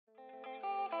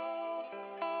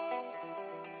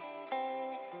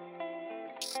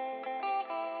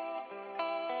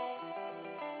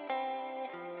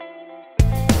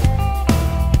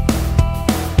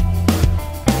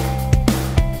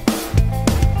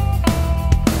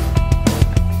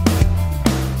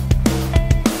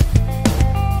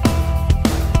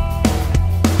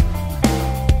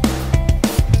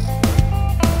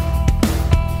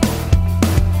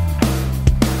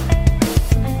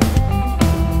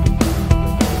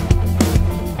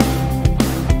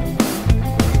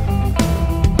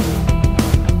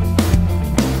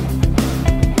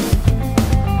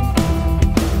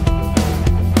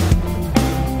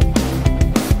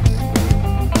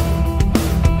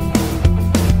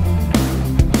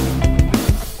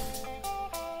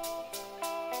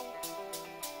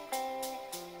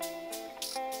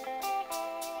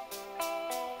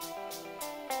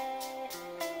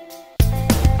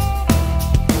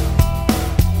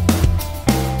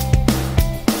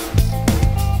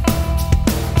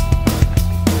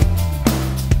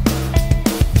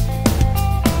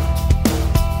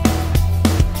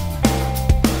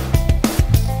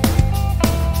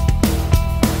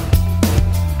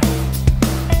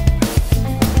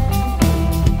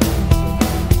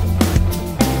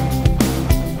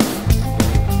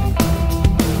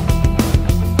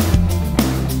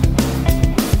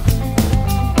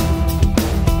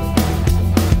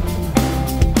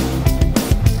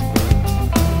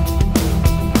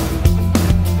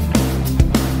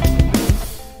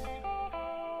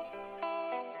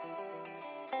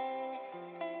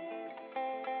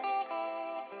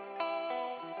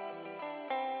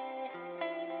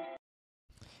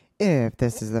If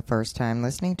this is the first time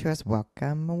listening to us,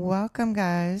 welcome,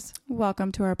 guys.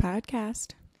 Welcome to our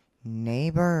podcast.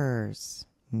 Neighbors.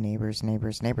 And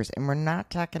we're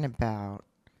not talking about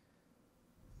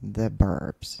The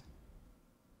Burbs.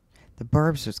 The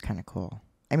Burbs was kind of cool.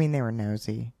 I mean, they were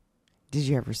nosy. Did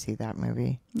you ever see that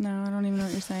movie? No, I don't even know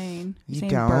what you're saying. You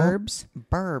saying don't? Burbs?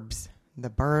 Burbs. The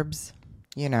Burbs.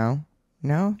 You know.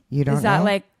 No? You don't know? Is that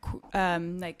like,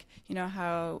 you know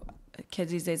how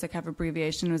kids these days have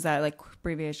abbreviation? Was that like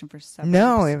abbreviation for suburbs?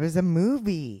 No, it was a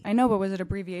movie. I know, but was it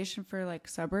abbreviation for like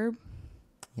suburb?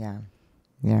 Yeah.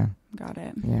 Got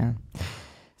it. Yeah.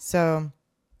 So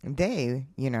they,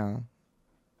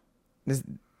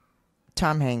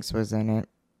 Tom Hanks was in it,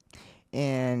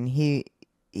 and he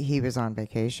was on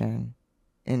vacation,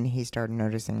 and he started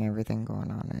noticing everything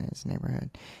going on in his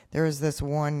neighborhood. There was this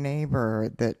one neighbor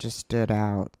that just stood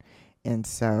out, and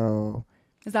so...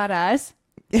 Is that us?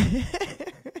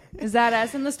 Is that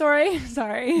us in the story?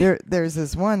 Sorry. There's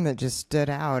this one that just stood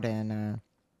out, and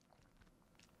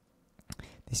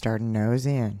they started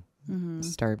nosing. Mm-hmm.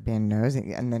 Started being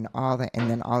nosy, and then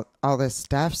all this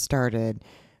stuff started.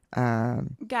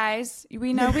 Guys,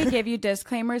 we know we give you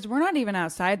disclaimers. We're not even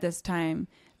outside this time.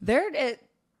 If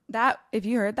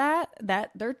you heard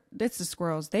it's the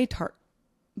squirrels.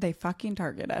 They fucking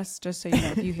target us. Just so you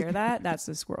know, if you hear that, that's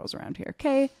the squirrels around here.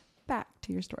 Okay, back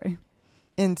to your story.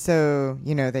 And so,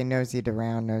 they nosed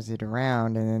around,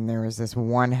 and then there was this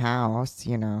one house,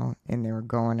 and they were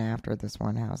going after this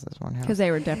one house. Because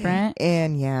they were different.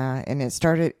 And and it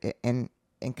started, and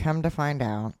come to find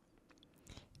out,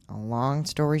 a long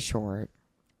story short,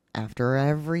 after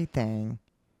everything,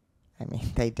 I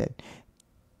mean,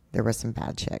 there was some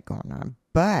bad shit going on.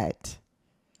 But.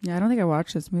 Yeah, I don't think I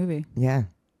watched this movie. Yeah.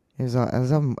 It was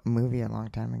a movie a long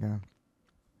time ago.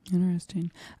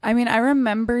 Interesting. I mean, I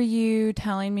remember you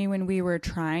telling me when we were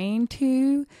trying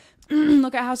to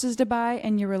look at houses to buy,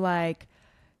 and you were like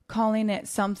calling it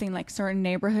something, like certain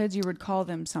neighborhoods, you would call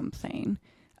them something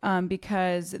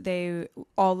because they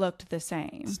all looked the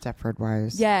same. Stepford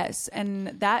Wives. Yes.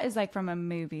 And that is like from a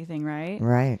movie thing, right?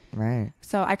 Right.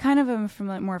 So I kind of am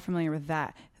more familiar with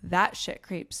that. That shit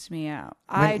creeps me out.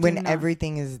 When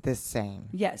everything is the same.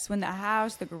 Yes, when the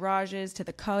house, the garages, to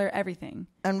the color, everything.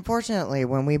 Unfortunately,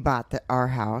 when we bought our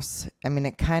house, I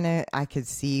mean, I could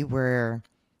see where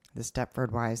the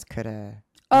Stepford Wives could have.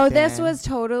 Oh, this was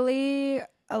totally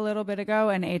a little bit ago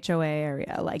an HOA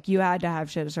area. Like, you had to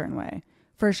have shit a certain way,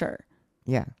 for sure.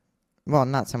 Yeah. Well,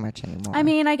 not so much anymore. I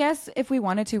mean, I guess if we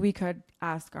wanted to, we could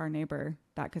ask our neighbor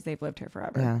that because they've lived here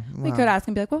forever. Yeah, we could ask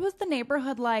and be like, what was the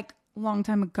neighborhood like a long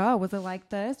time ago? Was it like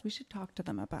this? We should talk to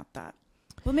them about that.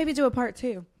 We'll maybe do a part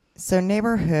 2. So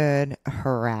neighborhood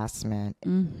harassment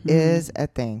is a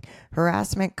thing.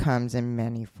 Harassment comes in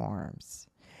many forms.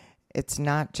 It's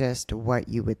not just what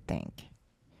you would think.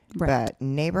 Right. But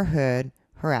neighborhood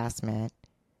harassment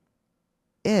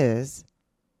is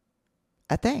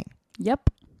a thing. Yep.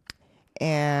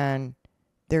 And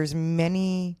there's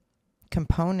many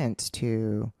components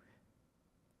to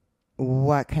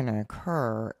what can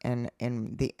occur, and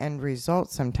the end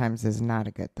result sometimes is not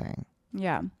a good thing.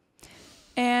 Yeah.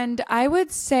 And I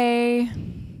would say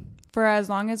for as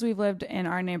long as we've lived in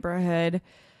our neighborhood,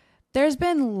 there's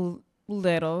been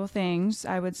little things,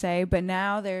 I would say, but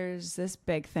now there's this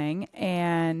big thing.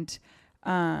 And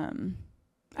I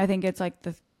think it's like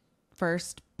the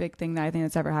first big thing that I think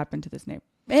that's ever happened to this neighborhood.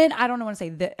 And I don't want to say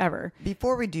that ever.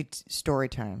 Before we do story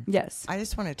time, yes, I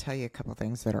just want to tell you a couple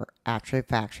things that are actually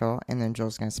factual, and then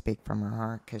Jules going to speak from her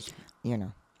heart because,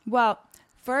 Well,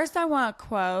 first I want to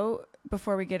quote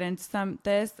before we get into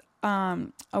this. A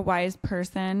wise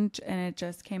person, and it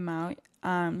just came out.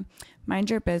 Mind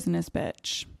your business,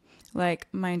 bitch. Like,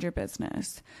 mind your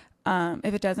business.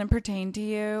 If it doesn't pertain to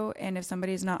you, and if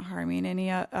somebody's not harming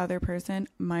any other person,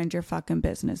 mind your fucking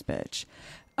business, bitch.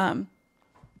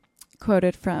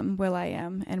 Quoted from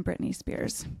Will.i.am and Britney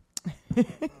Spears.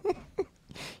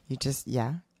 You just,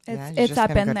 yeah. It's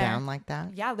up in there. Down like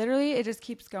that. Yeah, literally, it just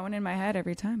keeps going in my head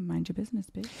every time. Mind your business,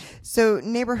 bitch. So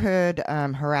neighborhood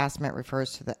harassment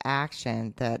refers to the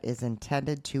action that is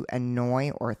intended to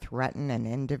annoy or threaten an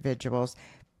individual's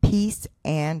peace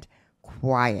and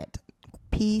quiet.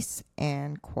 Peace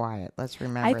and quiet. Let's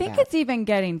remember that. I think it's even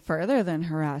getting further than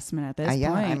harassment at this point.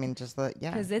 Yeah, I mean,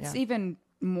 because it's even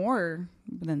more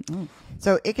than. Oh.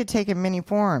 So it could take in many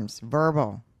forms.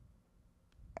 Verbal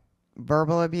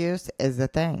abuse is a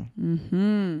thing.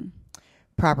 Mm-hmm.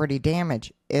 Property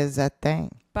damage is a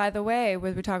thing. By the way,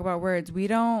 when we talk about words, we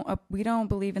don't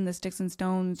believe in the sticks and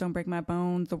stones, don't break my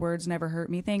bones, the words never hurt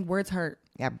me thing. Words hurt.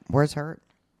 Yeah, words hurt.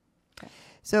 Okay.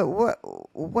 So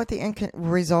what the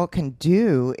result can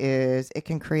do is it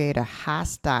can create a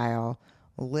hostile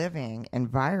living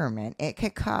environment. It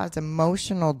could cause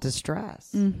emotional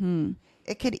distress. Mm-hmm.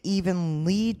 It could even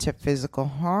lead to physical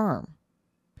harm.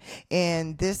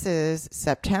 And this is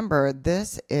September.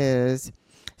 This is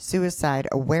Suicide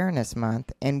Awareness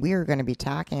Month, and we are going to be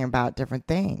talking about different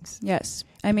things. Yes.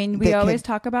 I mean, we always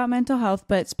talk about mental health,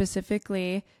 but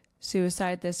specifically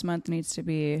suicide this month needs to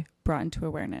be brought into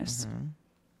awareness. Mm-hmm.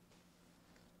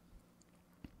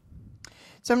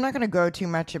 So I'm not going to go too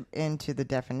much into the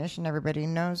definition. Everybody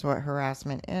knows what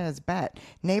harassment is, but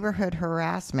neighborhood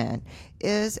harassment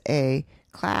is a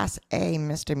Class A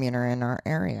misdemeanor in our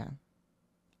area.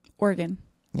 Oregon.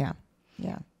 Yeah.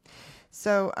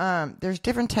 So there's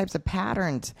different types of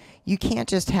patterns. You can't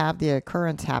just have the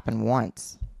occurrence happen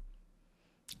once.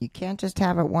 You can't just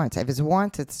have it once. If it's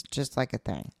once, it's just like a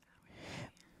thing.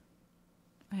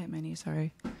 I hit my knee,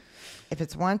 sorry. If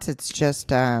it's once, it's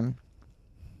just a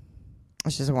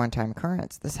one-time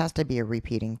occurrence. This has to be a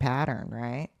repeating pattern,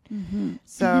 right? Mm-hmm.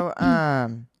 So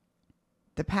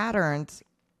the patterns,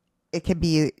 it could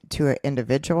be to an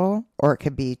individual or it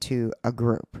could be to a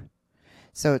group.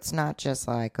 So it's not just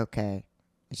like, okay,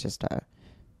 it's just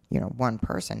one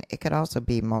person. It could also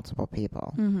be multiple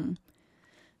people. Mm-hmm.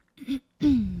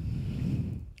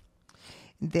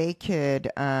 They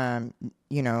could,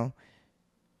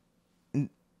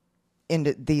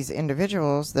 these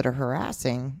individuals that are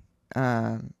harassing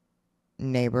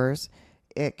neighbors,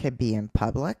 it could be in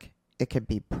public. It could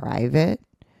be private.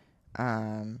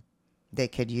 They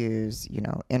could use,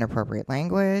 inappropriate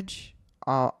language,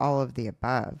 all of the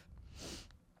above.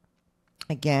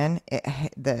 Again,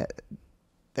 the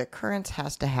occurrence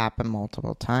has to happen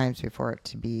multiple times before it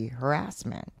to be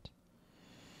harassment.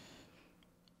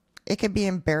 It could be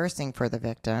embarrassing for the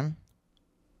victim.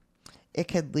 It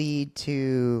could lead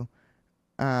to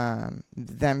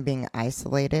them being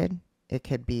isolated. It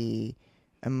could be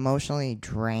emotionally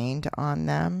drained on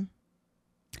them.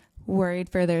 Worried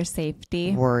for their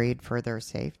safety.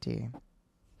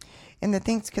 And the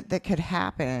things that could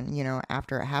happen,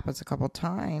 after it happens a couple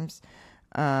times,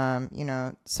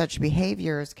 such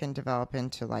behaviors can develop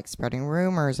into like spreading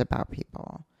rumors about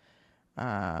people.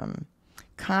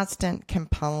 Constant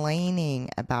complaining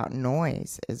about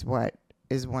noise is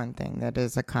one thing that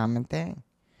is a common thing.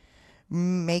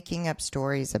 Making up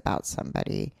stories about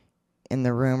somebody in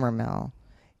the rumor mill.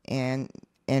 And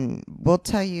we'll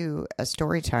tell you a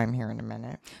story time here in a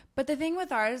minute. But the thing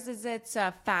with ours is it's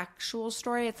a factual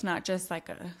story. It's not just like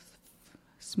a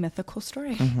mythical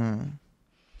story. Mm-hmm.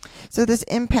 So this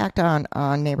impact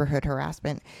on neighborhood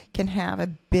harassment can have a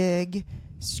big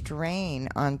strain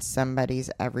on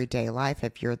somebody's everyday life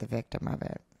if you're the victim of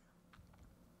it.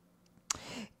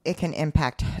 It can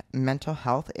impact mental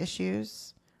health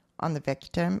issues on the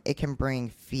victim. It can bring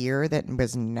fear that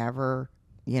was never,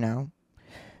 you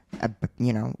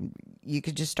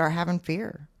could just start having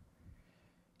fear.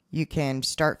 You can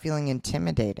start feeling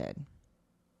intimidated.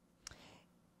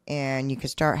 And you can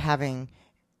start having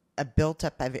a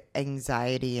built-up of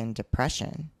anxiety and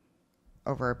depression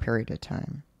over a period of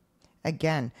time.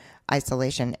 Again,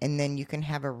 isolation. And then you can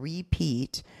have a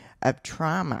repeat of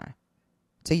trauma.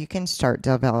 So you can start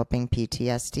developing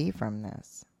PTSD from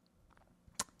this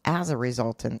as a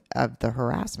result of the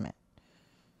harassment.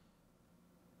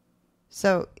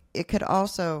 So it could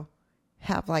also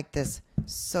have like this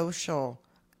social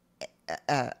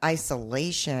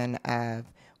isolation of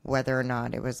whether or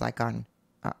not it was like on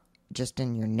just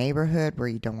in your neighborhood where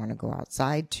you don't want to go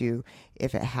outside to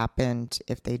if it happened,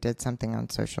 if they did something on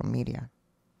social media.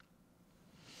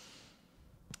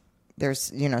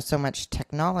 There's, so much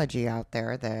technology out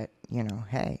there that,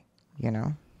 hey.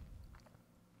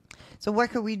 So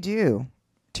what could we do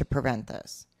to prevent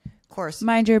this? Of course.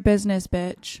 Mind your business,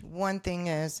 bitch. One thing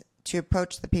is to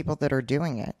approach the people that are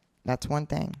doing it. That's one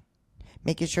thing.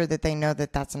 Making sure that they know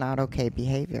that that's not okay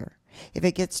behavior. If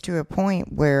it gets to a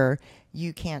point where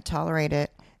you can't tolerate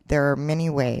it, there are many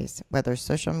ways, whether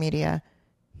social media,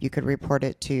 you could report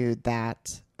it to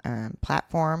that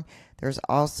platform. There's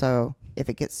also, if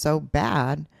it gets so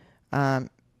bad,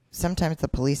 sometimes the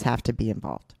police have to be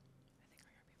involved.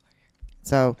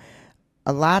 So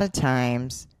a lot of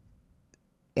times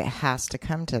it has to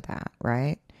come to that,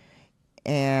 right?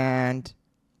 And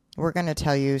we're going to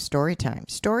tell you story time.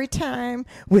 Story time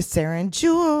with Sarah and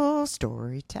Jewel.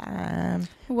 Story time.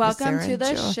 Welcome to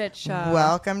the shit show.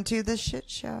 Welcome to the shit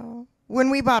show. When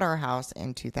we bought our house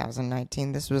in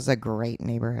 2019, this was a great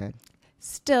neighborhood.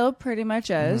 Still pretty much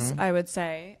is, I would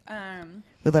say.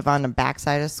 We live on the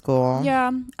backside of school.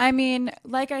 Yeah. I mean,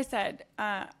 like I said,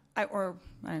 I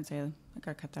didn't say, I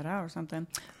gotta cut that out or something.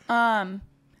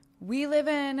 we live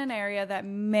in an area that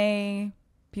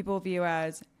people view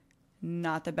as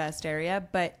not the best area,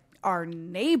 but our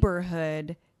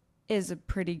neighborhood is a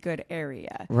pretty good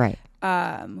area. Right.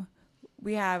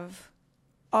 We have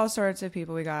all sorts of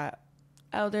people. We got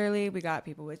elderly, we got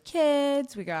people with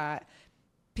kids, we got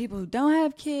people who don't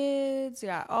have kids, we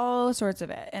got all sorts of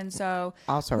it. And so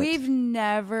we've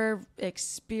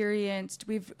experienced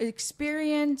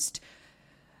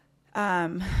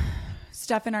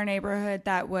stuff in our neighborhood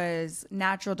that was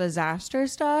natural disaster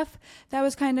stuff that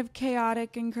was kind of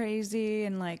chaotic and crazy,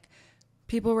 and like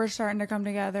people were starting to come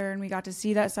together and we got to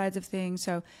see that sides of things.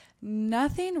 So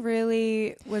nothing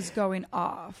really was going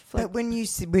off. Like, but when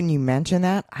you mention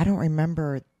that, I don't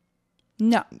remember.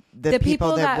 No, the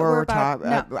people that were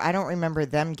I don't remember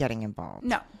them getting involved.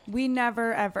 No, we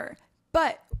never ever.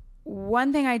 But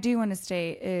one thing I do want to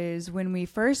state is when we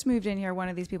first moved in here, one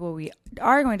of these people we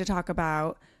are going to talk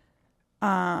about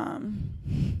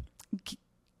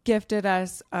gifted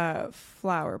us a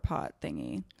flower pot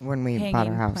thingy when we bought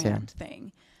our house.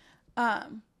 Thing.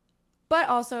 But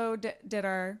also did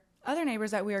our other neighbors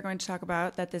that we are going to talk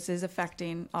about that this is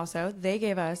affecting also. They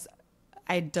gave us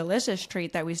a delicious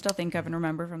treat that we still think of and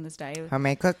remember from this day.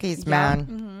 Homemade cookies, man.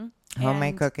 Mm-hmm.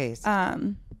 Homemade cookies.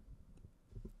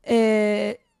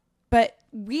 But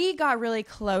we got really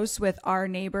close with our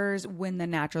neighbors when the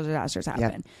natural disasters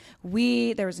happened.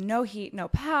 Yep. There was no heat, no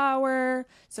power.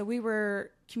 So we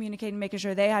were communicating, making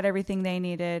sure they had everything they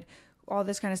needed, all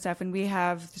this kind of stuff. And we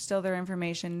have still their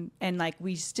information. And like,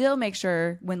 we still make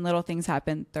sure when little things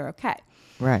happen, they're okay.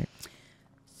 Right.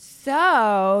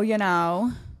 So,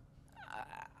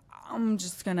 I'm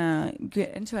just going to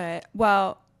get into it.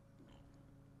 Well,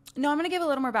 no, I'm going to give a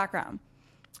little more background.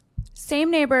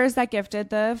 Same neighbors that gifted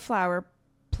the flower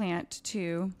plant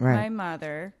to my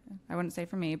mother. I wouldn't say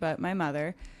for me, but my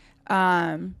mother.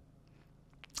 My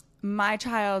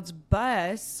child's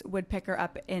bus would pick her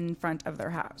up in front of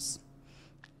their house.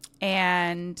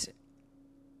 And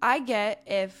I get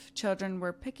if children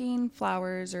were picking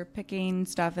flowers or picking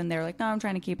stuff and they're like, no, I'm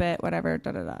trying to keep it, whatever,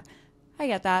 da-da-da. I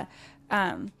get that.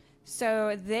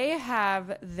 So they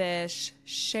have this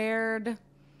shared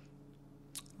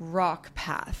rock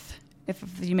path, if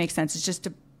you make sense. It's just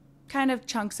a kind of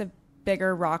chunks of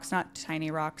bigger rocks, not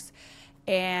tiny rocks.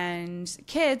 And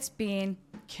kids being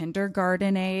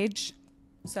kindergarten age,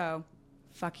 so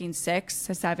fucking 6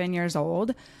 to 7 years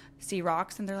old, see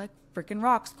rocks and they're like, freaking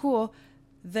rocks, cool.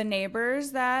 The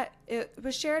neighbors that it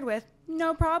was shared with,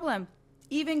 no problem.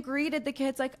 Even greeted the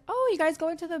kids like, oh, you guys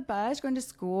going to the bus, going to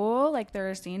school? Like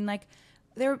they're seen, like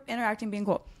they're interacting, being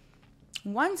cool.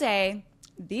 One day,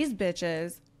 these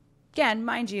bitches, again,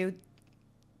 mind you,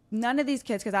 none of these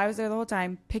kids, because I was there the whole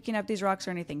time, picking up these rocks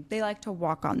or anything, they like to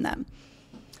walk on them.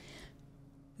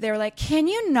 They were like, can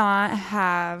you not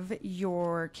have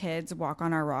your kids walk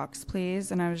on our rocks,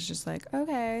 please? And I was just like,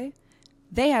 okay.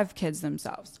 They have kids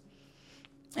themselves.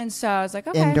 And so I was like,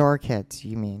 okay. Indoor kids,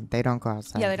 you mean? They don't go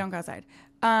outside. Yeah, they don't go outside.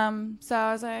 So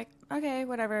I was like, okay,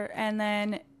 whatever. And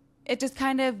then it just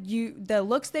kind of, the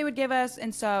looks they would give us.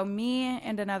 And so me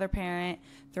and another parent,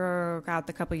 throughout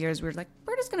the couple years, we were like,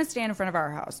 we're just going to stand in front of our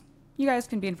house. You guys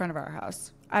can be in front of our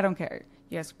house. I don't care.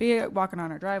 You guys can be walking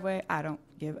on our driveway. I don't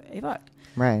give a fuck.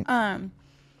 Right.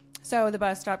 So the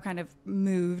bus stop kind of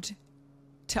moved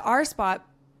to our spot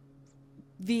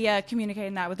via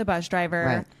communicating that with the bus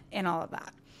driver and all of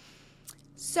that.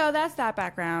 So that's that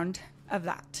background of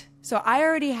that. So I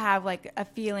already have like a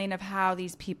feeling of how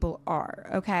these people are,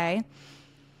 okay?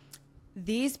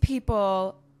 These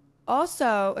people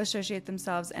also associate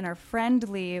themselves and are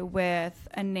friendly with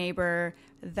a neighbor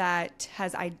that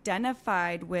has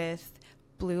identified with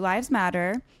Blue Lives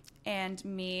Matter. And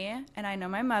me, and I know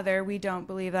my mother, we don't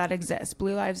believe that exists.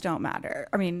 Blue lives don't matter.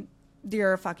 I mean,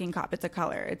 you're a fucking cop. It's a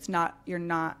color. It's not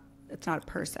a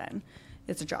person.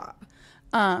 It's a job.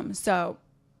 So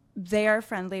they are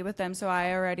friendly with them. So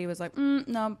I already was like,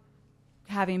 no,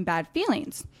 having bad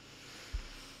feelings.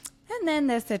 And then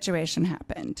this situation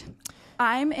happened.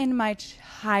 I'm in my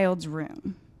child's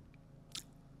room,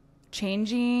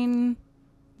 changing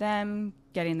them,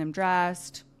 getting them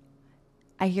dressed.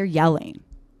 I hear yelling.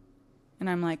 And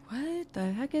I'm like, what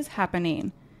the heck is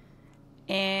happening?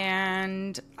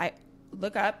 And I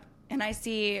look up and I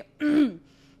see one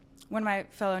of my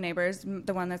fellow neighbors,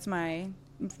 the one that's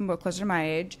closer to my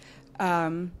age.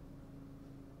 I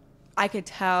could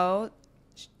tell,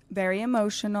 very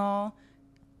emotional,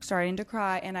 starting to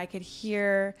cry. And I could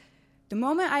hear, the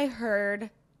moment I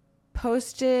heard,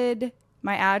 posted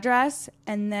my address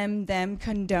and then them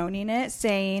condoning it,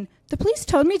 saying, the police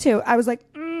told me to. I was like,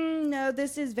 no,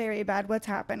 this is very bad. What's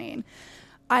happening?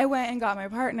 I went and got my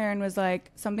partner and was like,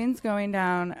 something's going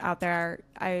down out there.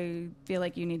 I feel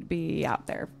like you need to be out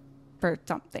there for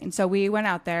something. So we went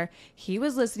out there. He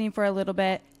was listening for a little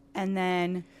bit. And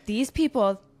then these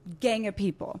people, gang of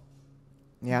people,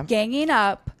 Yeah. ganging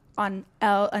up on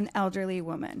an elderly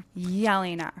woman,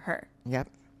 yelling at her. Yep.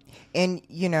 And,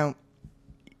 you know,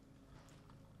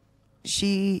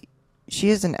 she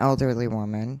is an elderly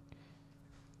woman.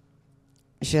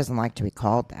 She doesn't like to be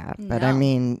called that, but I No.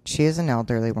 mean, she is an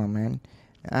elderly woman.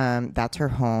 That's her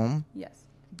home. Yes.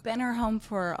 Been her home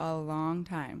for a long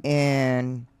time.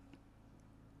 And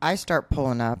I start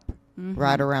pulling up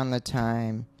right around the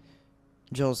time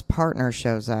Joel's partner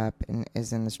shows up and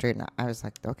is in the street. And I was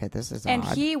like, okay, this is And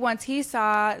odd. once he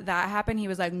saw that happen, he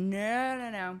was like,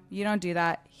 no, you don't do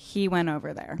that. He went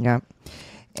over there. Yep.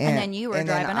 And then you were and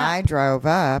driving then up. I drove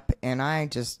up and I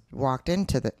just walked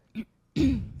into the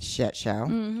shit show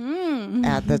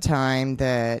at the time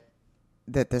that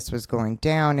this was going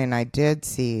down. And I did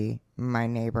see my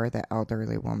neighbor, the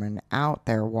elderly woman, out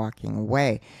there walking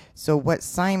away. So what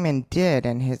Simon did,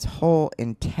 and his whole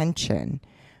intention,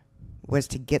 was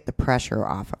to get the pressure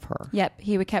off of her. Yep.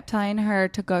 He kept telling her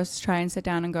to go try and sit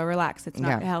down and go relax. It's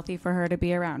not Yeah. healthy for her to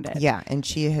be around it. Yeah, and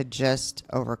she had just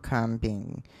overcome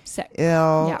being Sick.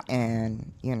 ill, Yeah.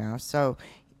 and so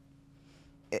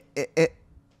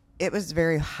it was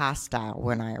very hostile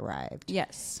when I arrived.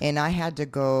 Yes. And I had to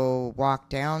go walk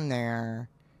down there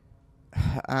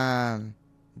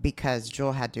because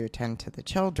Joel had to attend to the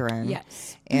children.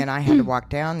 Yes. And I had to walk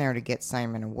down there to get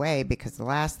Simon away because the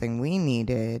last thing we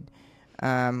needed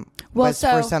was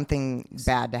for something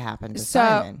bad to happen to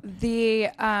Simon. The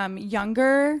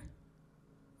younger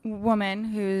woman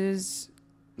who's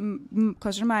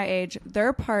closer to my age,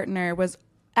 their partner was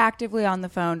actively on the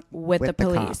phone with the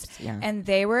police. Cops, yeah. And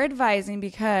they were advising,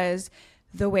 because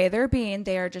the way they're being,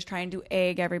 they are just trying to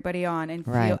egg everybody on and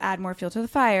Right. add more fuel to the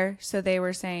fire. So they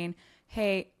were saying,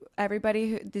 hey,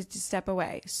 everybody just step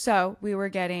away. So we were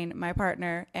getting my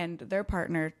partner and their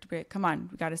partner to be, come on,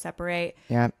 we got to separate.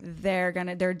 Yep.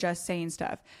 They're just saying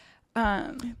stuff.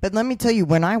 But let me tell you,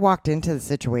 when I walked into the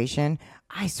situation,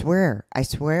 I swear,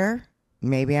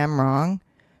 maybe I'm wrong,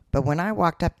 but when I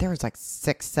walked up, there was like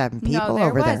 6, 7 people there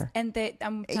over was. there And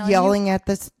I'm telling yelling at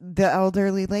the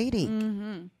elderly lady.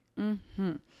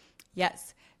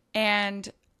 Yes.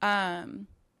 And I'm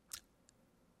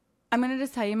going to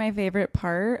just tell you my favorite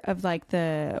part of like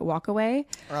the walk away.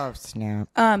 Oh, snap.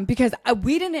 Because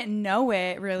we didn't know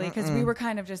it really, because we were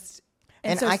kind of just.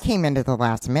 And so, I came into the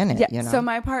last minute, yeah, So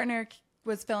my partner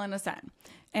was filling us in.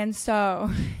 And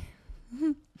so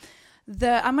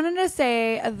I'm going to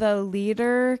say the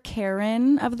leader,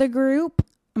 Karen, of the group.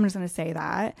 I'm just going to say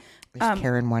that. There's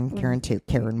Karen 1, Karen 2,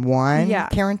 Karen 1, Yeah.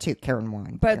 Karen 2, Karen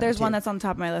 1. But Karen there's 2. one that's on the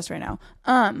top of my list right now.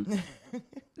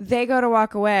 They go to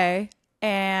walk away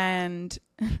and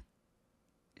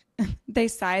they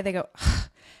sigh. They go,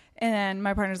 and then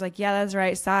my partner's like, yeah, that's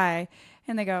right, sigh.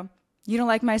 And they go, you don't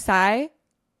like my sigh?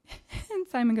 And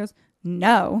Simon goes,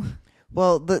 no.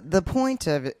 Well, the point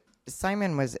of it,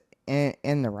 Simon was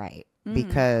in the right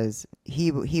because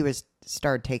he was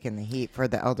started taking the heat for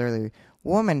the elderly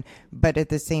woman, but at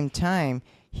the same time,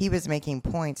 he was making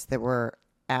points that were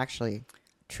actually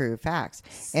true facts.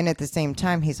 And at the same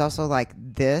time, he's also like,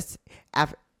 this,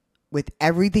 with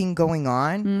everything going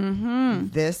on,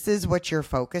 this is what you're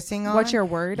focusing on. What you're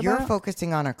worried about? You're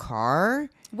focusing on a car?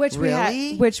 Which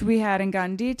really? we hadn't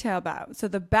gotten detail about. So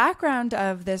the background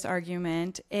of this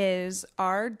argument is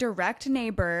our direct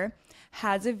neighbor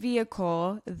has a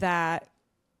vehicle that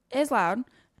is loud,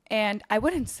 and I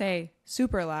wouldn't say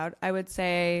super loud. I would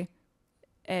say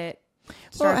it.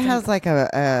 Well, it has like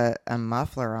a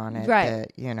muffler on it, Right.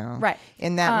 that, Right.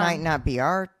 And that might not be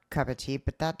our cup of tea,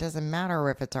 but that doesn't matter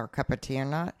if it's our cup of tea or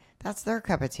not. That's their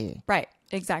cup of tea. Right.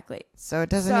 Exactly. So it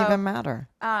doesn't even matter.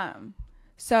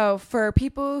 So for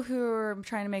people who are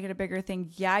trying to make it a bigger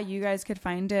thing, yeah, you guys could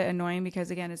find it annoying because,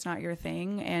 again, it's not your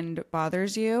thing and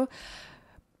bothers you.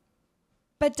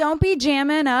 But don't be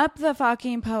jamming up the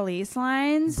fucking police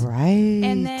lines. Right.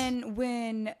 And then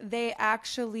when they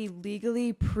actually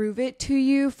legally prove it to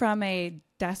you from a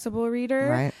decibel reader,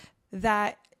 Right.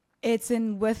 that it's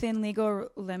within legal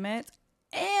limits,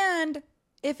 and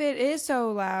if it is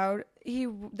so loud,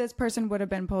 this person would have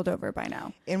been pulled over by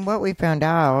now. And what we found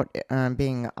out,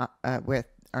 being with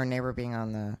our neighbor being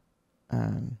on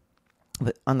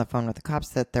the phone with the cops,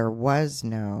 that there was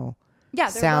no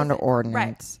sound wasn't.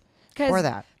 ordinance for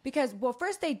that. Because, well,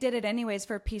 first they did it anyways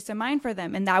for peace of mind for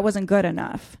them, and that wasn't good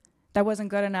enough. That wasn't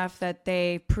good enough that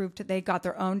they proved they got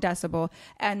their own decibel.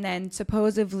 And then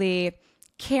supposedly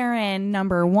Karen,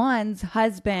 number one's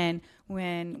husband,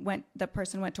 when the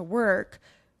person went to work,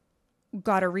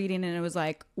 got a reading and it was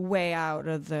like way out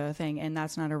of the thing, and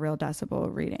that's not a real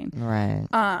decibel reading. Right.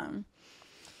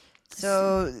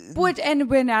 So, Which, and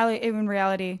in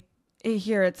reality,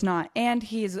 here it's not. And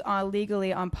he's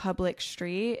legally on public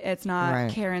street. It's not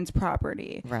Right. Karen's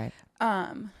property. right.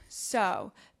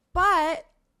 But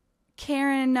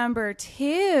Karen number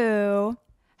 2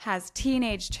 has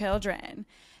teenage children,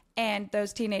 and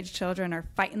those teenage children are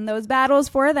fighting those battles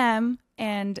for them,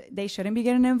 and they shouldn't be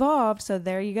getting involved. So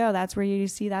there you go. That's where you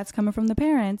see that's coming from the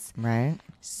parents. Right.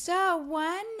 So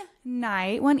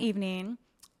one evening,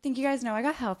 I think you guys know I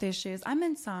got health issues. I'm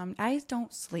insomnia. I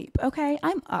don't sleep. Okay.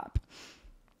 I'm up.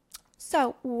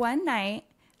 So one night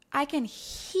I can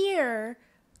hear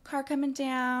car coming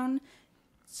down.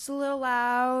 It's a little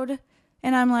loud.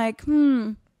 And I'm like,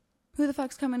 who the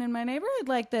fuck's coming in my neighborhood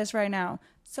like this right now?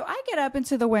 So I get up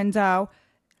into the window.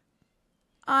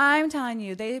 I'm telling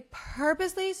you, they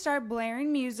purposely start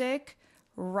blaring music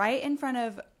right in front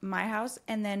of my house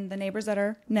and then the neighbors that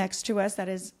are next to us that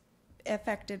is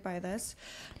affected by this.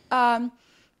 The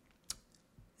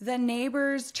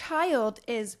neighbor's child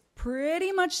is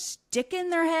pretty much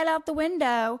sticking their head out the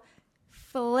window,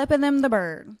 flipping them the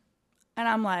bird. And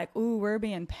I'm like, ooh, we're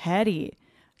being petty.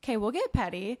 Okay, we'll get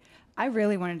petty. I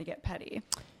really wanted to get petty,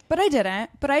 but I didn't.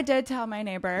 But I did tell my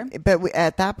neighbor. But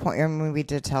at that point, I mean, we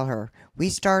did tell her. We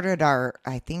started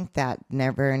I think that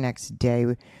very next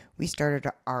day, we started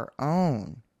our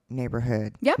own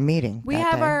neighborhood meeting. We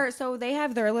have so they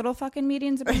have their little fucking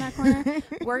meetings up in that corner.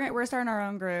 We're starting our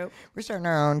own group. We're starting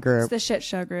our own group. It's the shit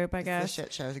show group, I guess. It's the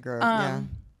shit shows group, yeah.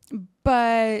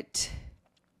 But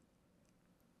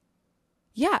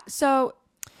yeah, so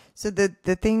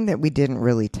the thing that we didn't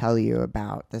really tell you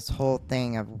about this whole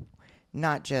thing of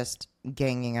not just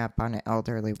ganging up on an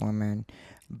elderly woman,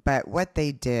 but what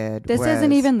they did this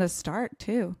isn't even the start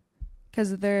too,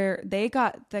 because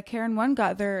the Karen 1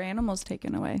 got their animals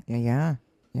taken away. Yeah,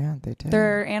 they did.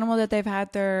 Their animal that they've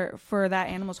had for that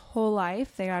animal's whole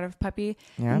life, they got a puppy.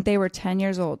 Yeah. And they were 10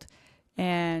 years old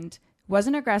and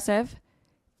wasn't aggressive.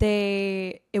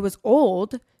 It was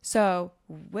old. So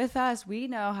with us, we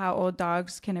know how old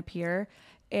dogs can appear.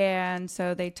 And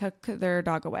so they took their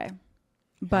dog away.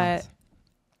 But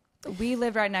we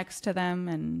lived right next to them,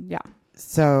 and yeah.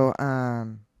 So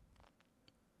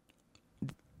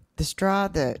the straw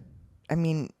that, I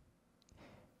mean,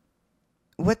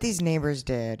 what these neighbors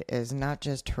did is not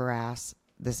just harass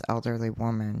this elderly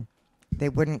woman. They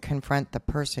wouldn't confront the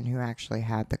person who actually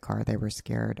had the car. They were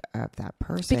scared of that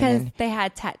person. Because they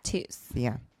had tattoos.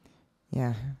 Yeah.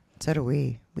 So do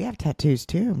we. We have tattoos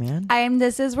too, man.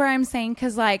 This is where I'm saying,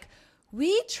 because like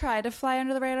we try to fly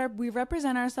under the radar. We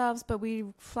represent ourselves, but we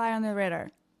fly under the radar.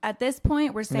 At this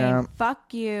point, we're saying,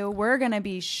 fuck you. We're going to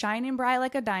be shining bright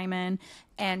like a diamond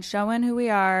and showing who we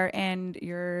are. And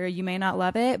you may not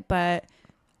love it, but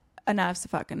enough's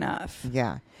fuck enough.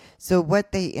 Yeah. So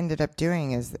what they ended up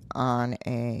doing is on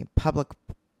a public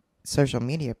social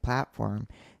media platform,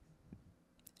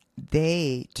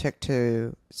 they took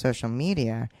to social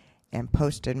media and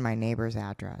posted my neighbor's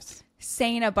address.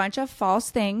 Saying a bunch of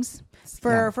false things.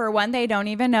 For one, they don't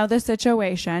even know the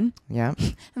situation. Yeah.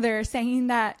 They're saying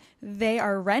that they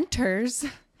are renters.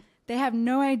 They have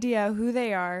no idea who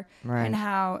they are and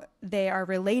how they are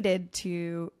related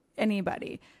to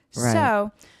anybody. Right.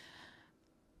 So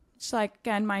it's like,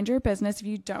 again, mind your business if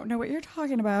you don't know what you're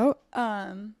talking about.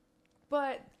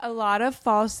 But a lot of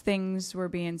false things were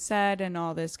being said and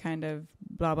all this kind of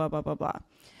blah, blah, blah, blah, blah.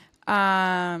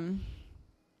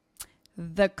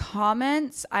 The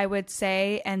comments, I would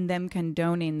say, and them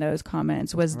condoning those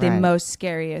comments was the most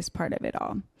scariest part of it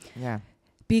all. Yeah.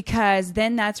 Because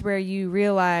then that's where you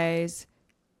realize,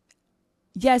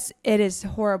 yes, it is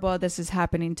horrible. This is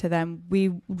happening to them.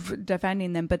 We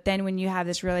defending them. But then when you have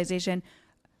this realization,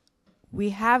 we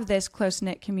have this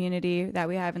close-knit community that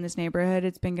we have in this neighborhood.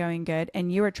 It's been going good.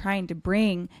 And you are trying to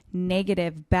bring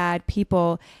negative, bad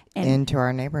people into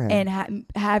our neighborhood and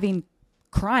having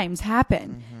crimes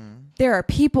happen. Mm-hmm. There are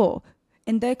people,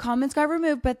 and the comments got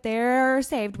removed, but they're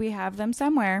saved. We have them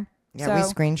somewhere. Yeah, so we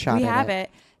screenshotted it. We have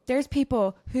it. There's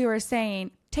people who are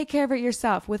saying, take care of it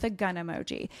yourself with a gun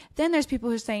emoji. Then there's people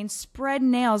who are saying, spread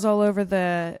nails all over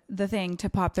the thing to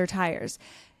pop their tires.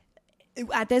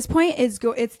 At this point,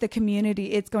 it's the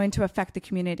community. It's going to affect the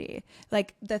community.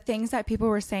 Like, the things that people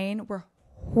were saying were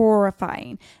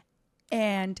horrifying.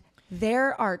 And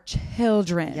There are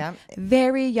children, Yep.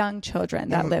 very young children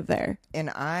that live there. And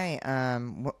I,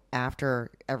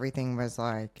 after everything was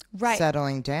like Right.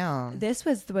 settling down, This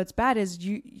was what's bad is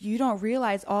you don't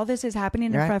realize all this is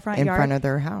happening in right, front in yard, front of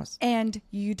their house. and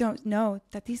you don't know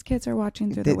that these kids are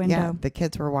watching through the window. Yeah, the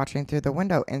kids were watching through the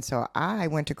window. And so I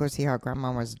went to go see how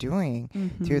grandma was doing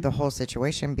through the whole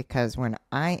situation, because when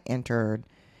I entered,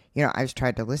 I was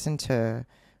tried to listen to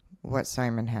what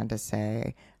Simon had to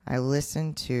say. I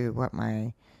listened to what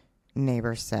my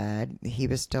neighbor said. He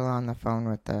was still on the phone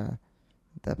with the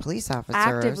police officers.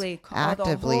 Actively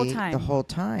the whole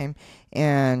time.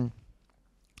 And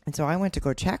so I went to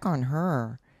go check on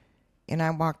her, and I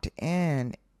walked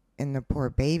in, and the poor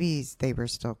babies, they were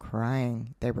still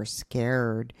crying. They were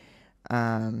scared.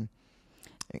 And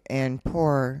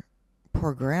poor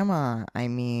grandma, I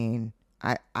mean,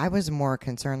 I was more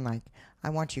concerned, like,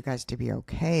 I want you guys to be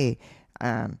okay.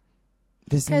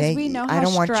 Because we know how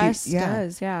stress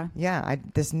does. Yeah. Yeah.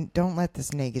 Don't let this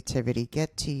negativity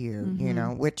get to you,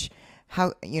 which,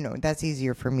 that's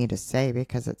easier for me to say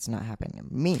because it's not happening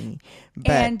to me.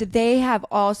 But And they have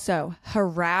also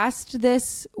harassed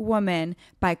this woman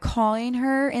by calling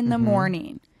her in the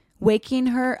morning, waking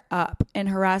her up, and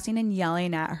harassing and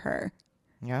yelling at her.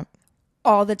 Yep.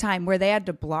 All the time, where they had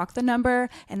to block the number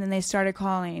and then they started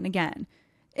calling again.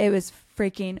 It was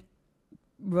freaking,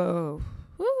 whoa.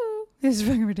 Woo. This is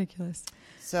fucking ridiculous.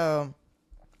 So.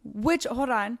 Hold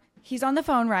on. He's on the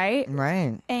phone, right?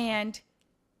 Right. And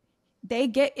they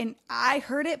get in. I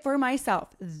heard it for myself.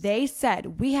 They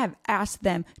said, we have asked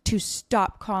them to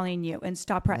stop calling you and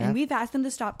stop. And we've asked them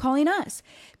to stop calling us,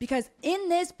 because in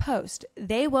this post,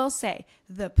 they will say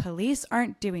the police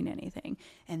aren't doing anything.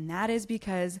 And that is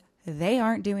because they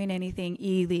aren't doing anything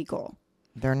illegal.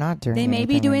 They're not doing They may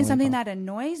be doing illegal. something that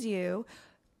annoys you,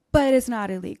 but it's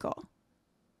not illegal.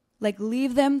 Like,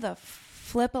 leave them the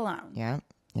flip alone. Yeah.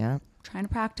 Yeah. Trying to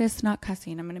practice not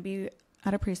cussing. I'm going to be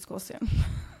out of preschool soon.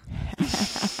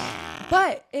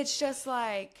 But it's just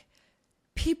like,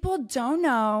 people don't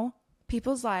know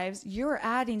people's lives. You're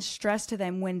adding stress to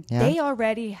them when they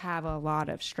already have a lot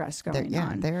of stress going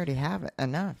on. They already have it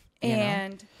enough.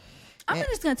 And I'm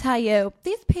just going to tell you,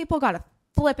 these people got a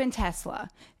flipping Tesla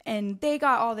and they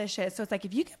got all this shit. So it's like,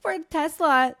 if you can afford a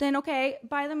Tesla, then okay,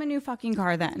 buy them a new fucking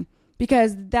car then.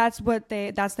 Because that's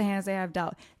the hands they have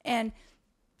dealt. And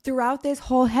throughout this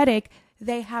whole headache,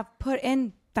 they have put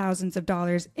in thousands of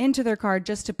dollars into their car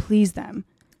just to please them.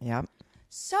 Yep.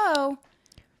 So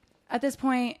at this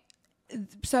point,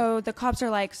 the cops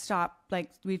are like, stop. Like,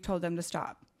 we've told them to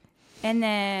stop. And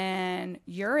then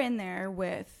you're in there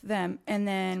with them. And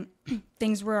then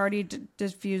things were already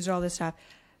diffused, all this stuff.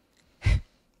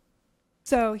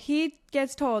 So he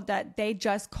gets told that they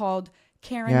just called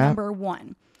Karen number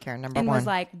one. Karen number and one. was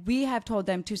like, we have told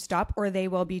them to stop or they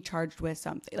will be charged with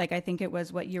something. Like, I think it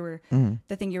was what you were,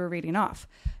 the thing you were reading off.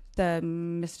 The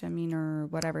misdemeanor,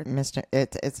 whatever.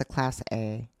 It's a class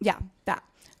A. Yeah, that.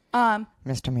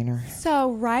 Misdemeanor.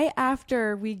 So right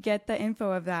after we get the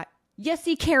info of that, you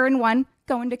see Karen 1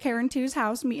 going to Karen 2's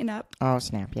house, meeting up. Oh,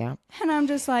 snap, yeah. And I'm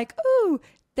just like, ooh.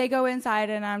 They go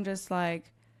inside and I'm just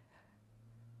like,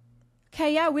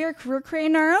 okay, yeah, we're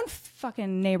creating our own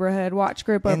fucking neighborhood watch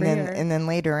group over here. And then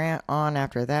later on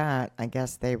after that, I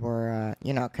guess they were,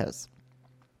 because,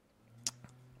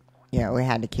 we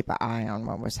had to keep an eye on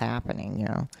what was happening,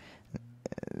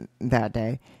 that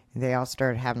day. They all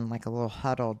started having like a little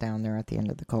huddle down there at the end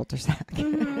of the cul-de-sac.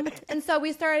 Mm-hmm. And so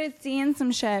we started seeing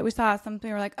some shit. We saw something.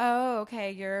 We're like, oh,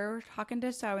 okay, you're talking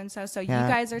to so-and-so. So you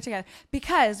guys are together.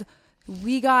 Because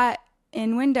we got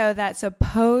in window that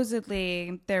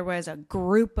supposedly there was a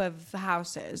group of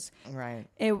houses. Right.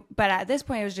 But at this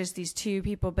point, it was just these two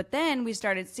people. But then we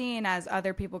started seeing as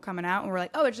other people coming out, and we're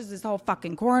like, oh, it's just this whole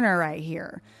fucking corner right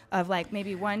here of like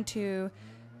maybe 1, 2,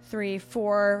 3,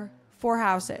 4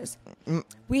 houses.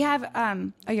 We have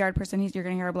a yard person. You're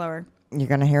going to hear a blower. You're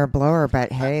going to hear a blower,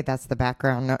 but hey, that's the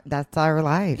background. No, that's our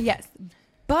life. Yes.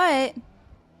 But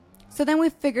so then we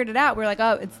figured it out. We're like,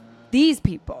 oh, it's these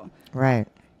people. Right.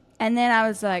 And then I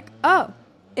was like, oh,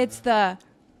 it's the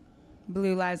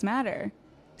Blue Lives Matter.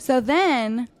 So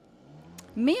then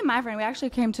me and my friend, we actually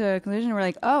came to a conclusion. We're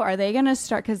like, oh, are they going to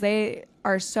start? Because they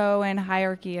are so in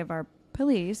hierarchy of our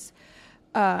police.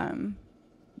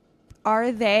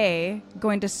 Are they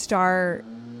going to start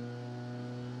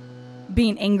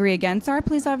being angry against our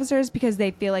police officers because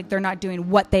they feel like they're not doing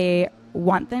what they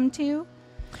want them to?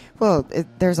 Well,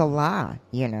 there's a law,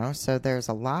 so there's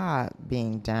a law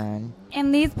being done.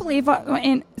 And these police,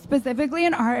 specifically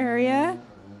in our area,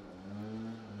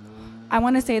 I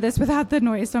want to say this without the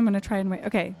noise, so I'm going to try and wait.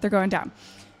 Okay, they're going down.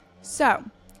 So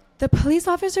The police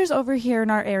officers over here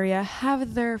in our area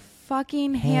have their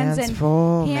fucking hands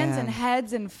and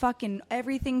heads and fucking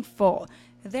everything full.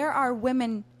 There are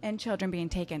women and children being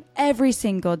taken every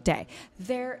single day.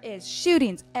 There is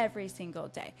shootings every single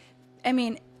day. I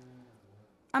mean,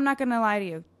 I'm not going to lie to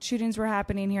you. Shootings were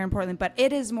happening here in Portland, but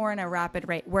it is more in a rapid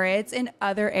rate where it's in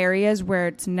other areas where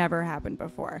it's never happened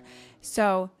before.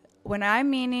 So when I'm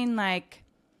meaning like,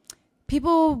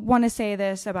 people want to say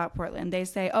this about Portland. They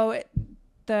say, oh,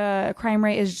 the crime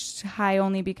rate is high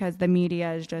only because the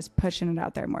media is just pushing it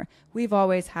out there more. We've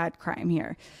always had crime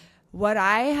here. What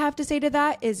I have to say to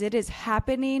that is it is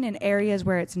happening in areas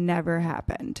where it's never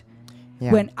happened.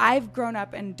 Yeah. When I've grown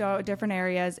up in different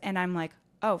areas and I'm like,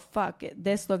 oh, fuck,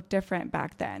 this looked different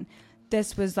back then.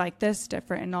 This was like this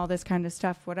different and all this kind of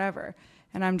stuff, whatever.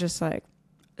 And I'm just like,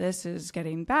 this is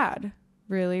getting bad,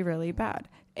 really, really bad.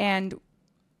 And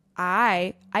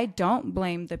I don't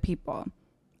blame the people.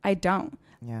 I don't.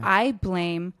 Yeah. I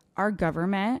blame our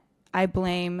government. I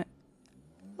blame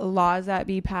laws that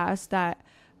be passed that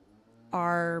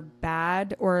are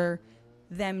bad or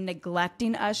them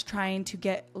neglecting us trying to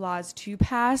get laws to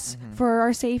pass for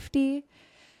our safety.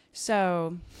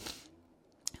 So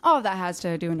all of that has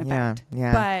to do an effect.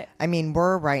 Yeah. But I mean,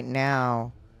 we're right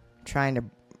now trying to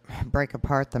break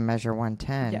apart the Measure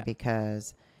 110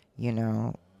 because, you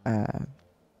know,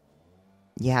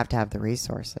 you have to have the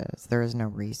resources. There is no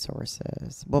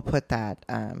resources. We'll put that.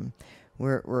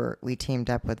 We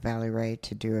teamed up with Valley Ray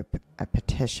to do a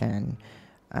petition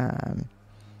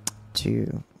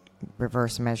to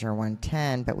reverse Measure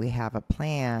 110, but we have a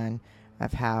plan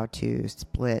of how to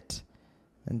split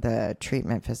the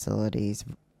treatment facilities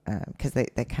because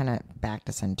they kind of backed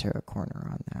us into a corner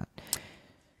on that.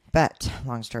 But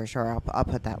long story short, I'll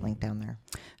put that link down there.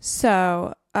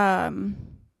 So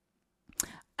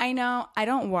I know I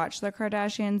don't watch the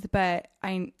Kardashians, but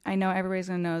I know everybody's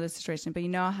gonna know the situation. But you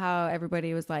know how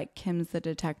everybody was like, Kim's the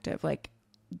detective. Like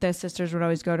the sisters would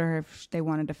always go to her if they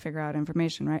wanted to figure out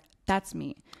information, right? That's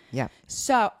me. Yeah.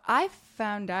 So I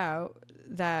found out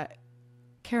that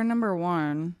care number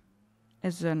 1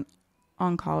 is an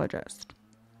oncologist.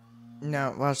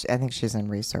 No, well, I think she's in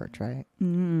research, right?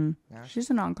 Mm-hmm. No? She's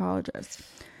an oncologist.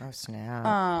 Oh,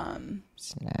 snap.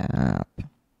 Snap.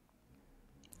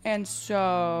 And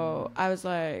so I was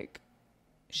like,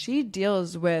 she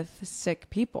deals with sick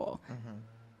people. Mm-hmm.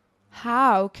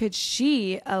 How could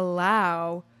she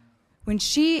allow, when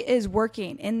she is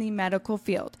working in the medical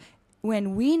field,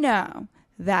 when we know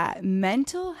that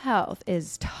mental health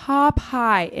is top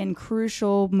high in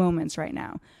crucial moments right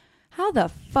now, how the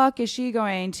fuck is she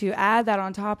going to add that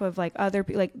on top of like other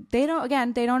people? Like they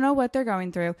don't know what they're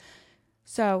going through.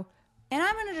 So, and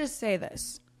I'm going to just say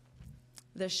this.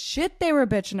 The shit they were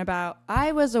bitching about,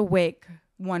 I was awake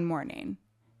one morning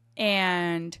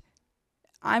and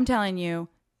I'm telling you,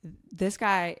 this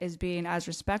guy is being as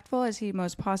respectful as he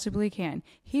most possibly can.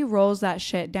 He rolls that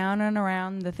shit down and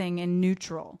around the thing in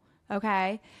neutral.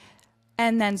 Okay.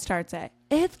 And then starts it.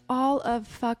 It's all of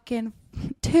fucking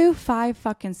 5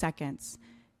 fucking seconds.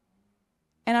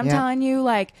 And I'm telling you,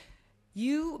 like,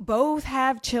 you both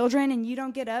have children and you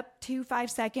don't get up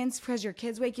 5 seconds because your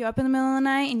kids wake you up in the middle of the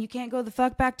night and you can't go the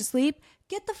fuck back to sleep.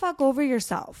 Get the fuck over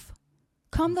yourself.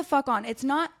 Come the fuck on.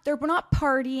 They're not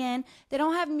partying. They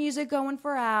don't have music going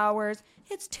for hours.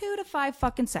 It's 2 to 5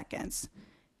 fucking seconds.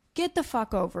 Get the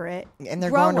fuck over it. And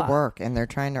they're going to work and they're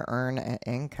trying to earn an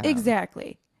income.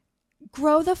 Exactly.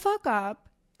 Grow the fuck up.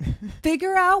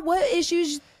 Figure out what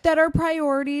issues that are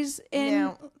priorities.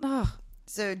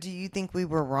 So do you think we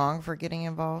were wrong for getting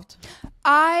involved?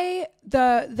 We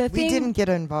didn't get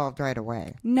involved right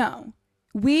away. No.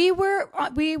 We were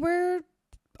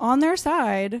on their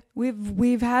side.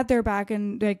 We've had their back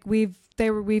and like we've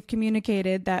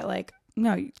communicated that like,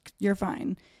 no, you're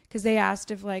fine. Because they asked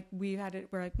if like we had it.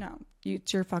 We're like, no,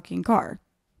 it's your fucking car.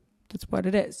 That's what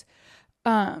it is.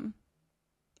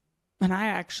 And I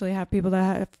actually have people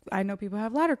I know people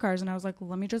have ladder cars, and I was like, well,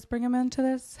 let me just bring them into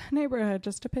this neighborhood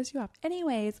just to piss you off.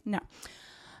 Anyways, no.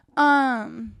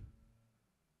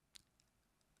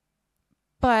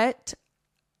 But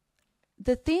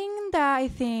the thing that I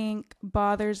think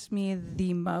bothers me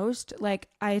the most, like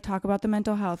I talk about the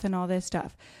mental health and all this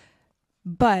stuff,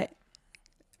 but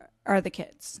are the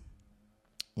kids.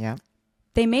 Yeah.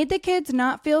 They made the kids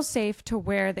not feel safe to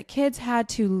where the kids had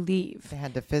to leave. They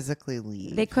had to physically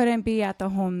leave. They couldn't be at the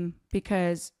home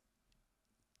because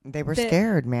they were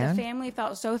scared, man. The family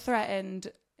felt so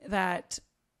threatened that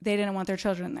they didn't want their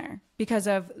children there because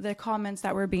of the comments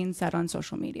that were being said on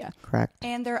social media. Correct.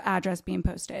 And their address being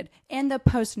posted and the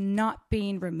post not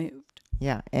being removed.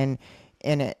 Yeah. And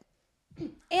I'm just going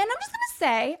to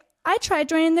say, I tried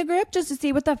joining the group just to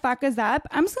see what the fuck is up.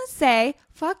 I'm just going to say,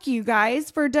 fuck you guys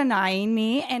for denying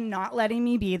me and not letting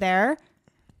me be there.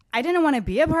 I didn't want to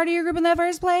be a part of your group in the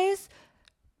first place,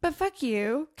 but fuck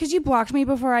you, because you blocked me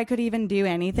before I could even do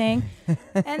anything.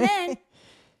 And then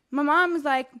my mom was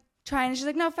like trying, she's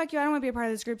like, no, fuck you, I don't want to be a part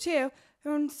of this group too.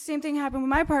 And same thing happened with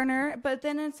my partner, but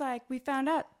then it's like we found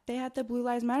out they had the Blue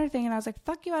Lives Matter thing, and I was like,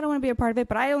 fuck you, I don't want to be a part of it,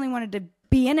 but I only wanted to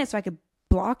be in it so I could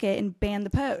block it and ban the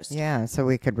post. Yeah, so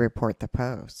we could report the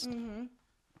post. Mm-hmm.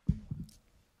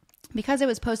 Because it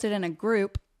was posted in a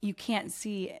group, you can't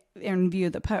see and view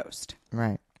the post.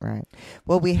 Right.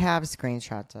 Well, we have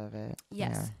screenshots of it.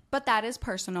 Yes, Yeah. but that is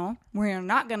personal. We're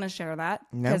not going to share that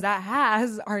because Nope. that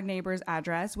has our neighbor's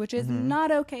address, which is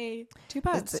not okay to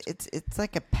post. It's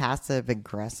like a passive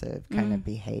aggressive kind of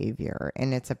behavior,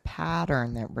 and it's a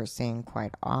pattern that we're seeing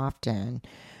quite often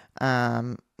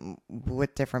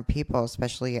with different people,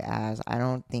 especially as I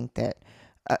don't think that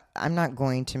I'm not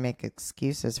going to make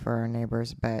excuses for our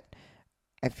neighbors, but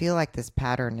I feel like this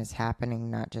pattern is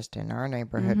happening not just in our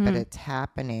neighborhood, but it's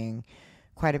happening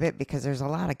quite a bit because there's a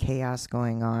lot of chaos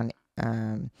going on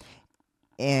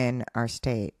in our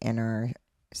state, in our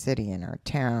city, in our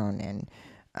town.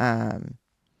 And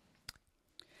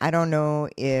I don't know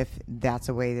if that's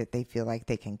a way that they feel like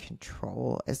they can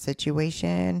control a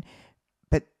situation.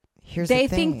 But here's the thing.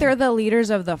 They think they're the leaders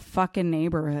of the fucking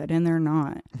neighborhood, and they're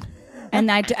not.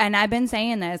 And I've been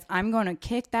saying this. I'm going to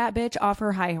kick that bitch off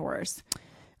her high horse.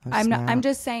 I'm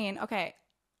just saying, okay,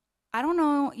 I don't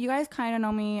know. You guys kind of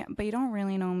know me, but you don't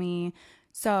really know me.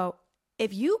 So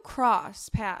if you cross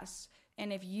paths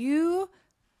and if you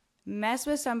mess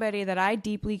with somebody that I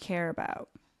deeply care about,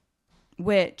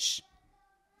 which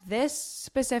this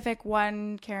specific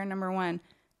one, Karen number one,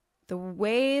 the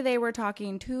way they were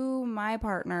talking to my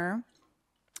partner,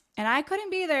 and I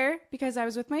couldn't be there because I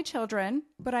was with my children,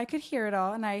 but I could hear it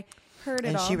all and I heard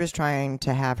it all. And she was trying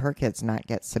to have her kids not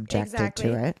get subjected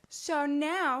to it. So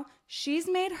now she's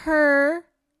made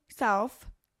herself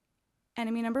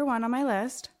enemy number one on my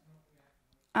list.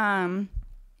 And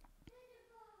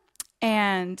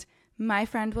my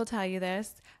friend will tell you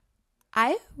this.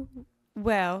 I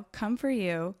will come for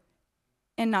you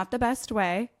in not the best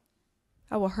way.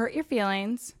 I will hurt your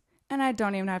feelings, and I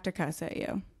don't even have to cuss at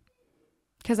you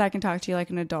because I can talk to you like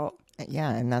an adult.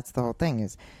 Yeah, and that's the whole thing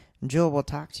is Jewel will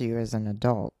talk to you as an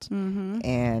adult,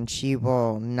 and she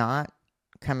will not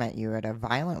come at you at a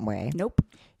violent way. Nope.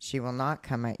 She will not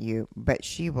come at you, but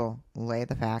she will lay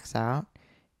the facts out,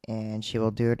 and she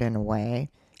will do it in a way.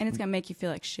 And it's going to make you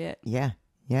feel like shit. Yeah.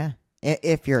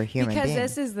 If you're a human being. Because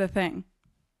this is the thing.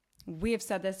 We have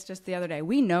said this just the other day.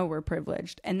 We know we're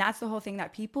privileged. And that's the whole thing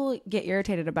that people get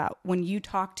irritated about when you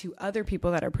talk to other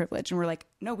people that are privileged. And we're like,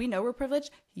 no, we know we're privileged.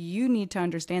 You need to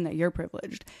understand that you're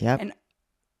privileged. Yep. And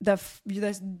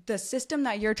the system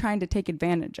that you're trying to take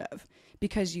advantage of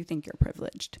because you think you're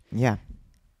privileged. Yeah.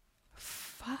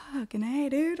 Fucking hey,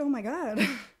 dude. Oh my God.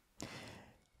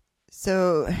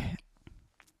 So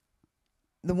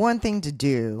the one thing to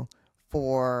do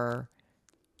for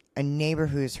a neighbor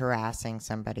who's harassing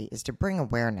somebody is to bring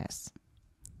awareness.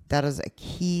 That is a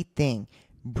key thing.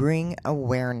 Bring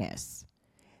awareness.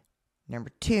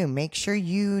 Number 2, make sure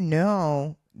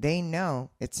they know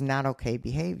it's not okay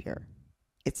behavior.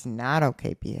 It's not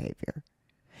okay behavior.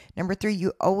 Number 3,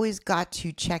 you always got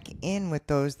to check in with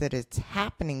those that it's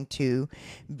happening to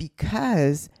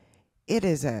because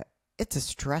it's a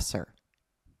stressor.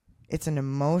 It's an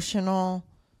emotional,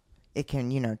 it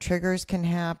can, triggers can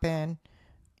happen.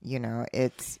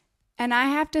 And I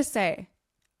have to say,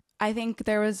 I think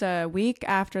there was a week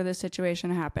after the situation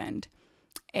happened,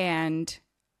 and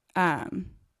the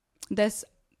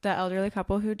elderly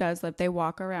couple who does live, they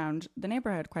walk around the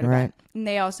neighborhood quite a bit, and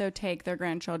they also take their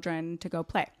grandchildren to go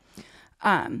play.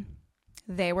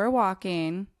 They were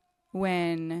walking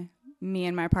when me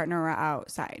and my partner were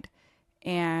outside,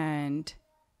 and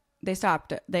they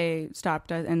stopped us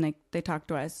and they talked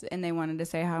to us, and they wanted to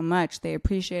say how much they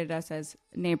appreciated us as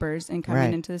neighbors and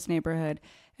coming into this neighborhood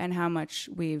and how much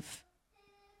we've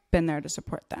been there to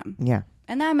support them. Yeah.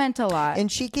 And that meant a lot.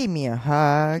 And she gave me a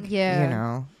hug,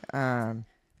 Yeah.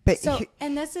 But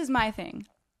and this is my thing.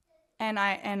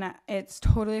 And it's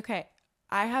totally okay.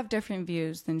 I have different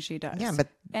views than she does. Yeah,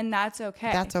 and that's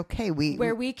okay. That's okay.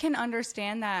 We can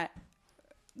understand that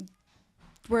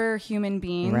we're human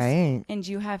beings, right? And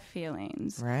you have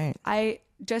feelings, right?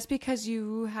 Just because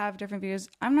you have different views,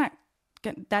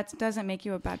 that doesn't make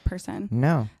you a bad person.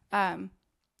 No.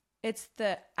 It's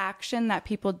the action that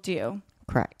people do.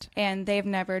 Correct. And they've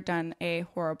never done a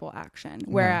horrible action,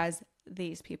 whereas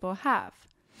these people have.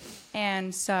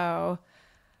 And so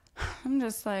I'm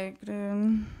just like,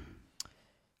 dude.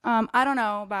 I don't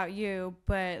know about you,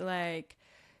 but like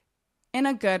in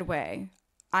a good way.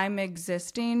 I'm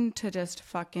existing to just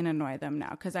fucking annoy them now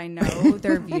because I know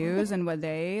their views and what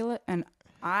and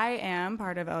I am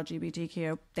part of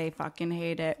LGBTQ. They fucking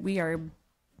hate it. We are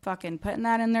fucking putting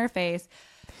that in their face.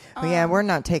 Well, yeah, we're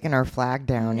not taking our flag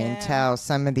down until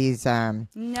some of these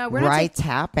rights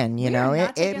happen. You know,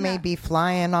 it may be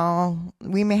flying all.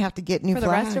 We may have to get new for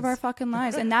flags the rest of our fucking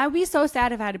lives, and that would be so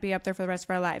sad if I had to be up there for the rest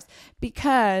of our lives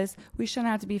because we shouldn't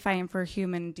have to be fighting for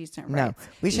human decent rights. No,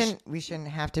 we shouldn't. We shouldn't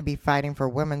have to be fighting for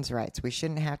women's rights. We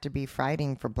shouldn't have to be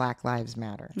fighting for Black Lives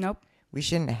Matter. Nope. We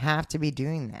shouldn't have to be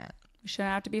doing that. We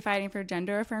shouldn't have to be fighting for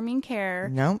gender affirming care.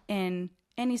 Nope. In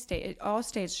any state, all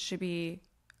states should be.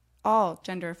 All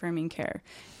gender affirming care.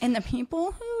 And the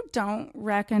people who don't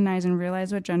recognize and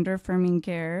realize what gender affirming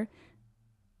care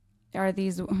are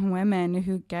these women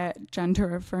who get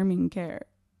gender affirming care.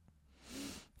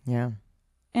 Yeah.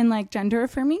 And like gender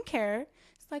affirming care,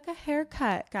 it's like a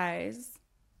haircut, guys.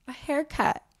 A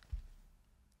haircut.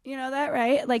 You know that,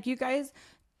 right? Like you guys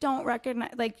don't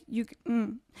recognize like you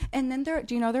and then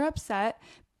they're upset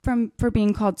for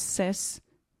being called cis.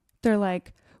 They're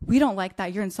like, we don't like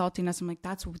that. You're insulting us. I'm like,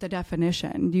 that's the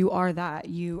definition. You are that.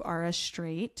 You are a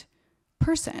straight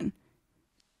person.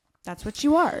 That's what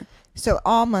you are. So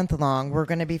all month long, we're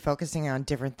going to be focusing on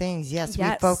different things. Yes, we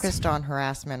focused on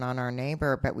harassment on our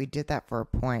neighbor, but we did that for a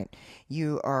point.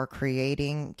 You are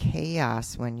creating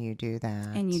chaos when you do that.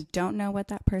 And you don't know what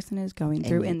that person is going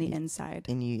through in the inside.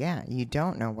 And you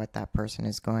don't know what that person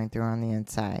is going through on the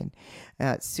inside.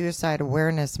 Suicide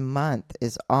Awareness Month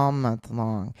is all month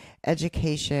long.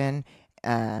 Education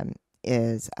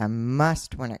is a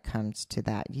must when it comes to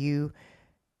that.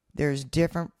 There's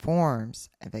different forms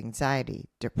of anxiety,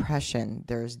 depression.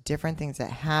 There's different things that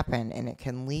happen, and it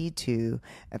can lead to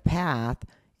a path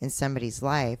in somebody's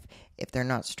life if they're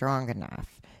not strong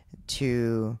enough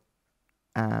to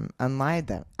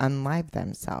unlive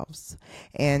themselves.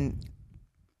 And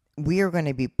we are going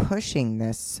to be pushing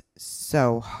this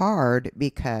so hard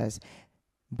because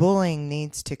bullying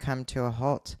needs to come to a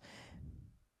halt.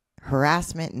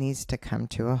 Harassment needs to come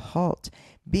to a halt.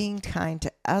 Being kind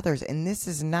to others. And this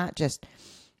is not just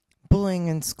bullying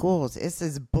in schools. This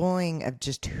is bullying of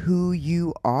just who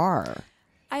you are.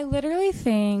 I literally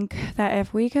think that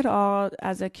if we could all,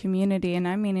 as a community, and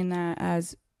I'm meaning that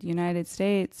as the United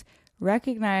States,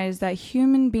 recognize that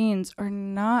human beings are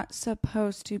not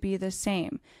supposed to be the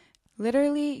same.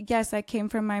 Literally, yes, I came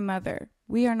from my mother.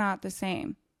 We are not the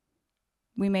same.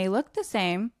 We may look the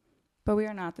same, but we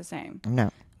are not the same. No.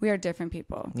 We are different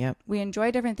people. Yep. We enjoy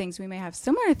different things. We may have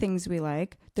similar things we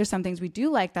like. There's some things we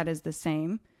do like that is the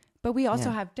same, but we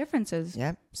also have differences.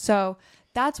 Yep. So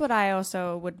that's what I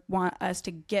also would want us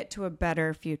to get to a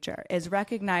better future is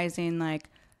recognizing like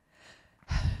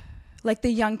the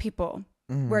young people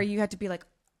where you have to be like,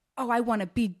 oh, I want to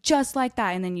be just like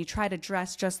that. And then you try to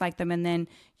dress just like them. And then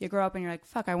you grow up and you're like,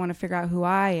 fuck, I want to figure out who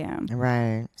I am.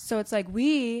 Right. So it's like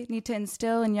we need to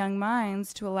instill in young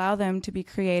minds to allow them to be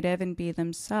creative and be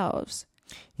themselves.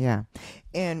 Yeah.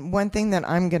 And one thing that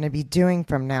I'm going to be doing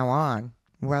from now on,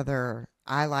 whether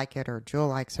I like it or Jewel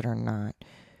likes it or not,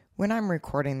 when I'm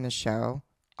recording the show,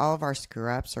 all of our screw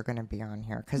ups are going to be on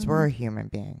here because we're a human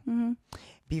being. Mm-hmm.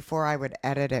 Before I would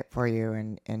edit it for you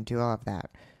and do all of that,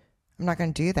 I'm not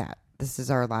going to do that. This is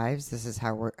our lives. This is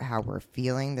how we're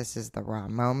feeling. This is the raw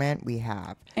moment we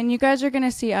have. And you guys are going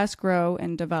to see us grow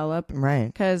and develop. Right.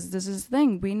 Because this is the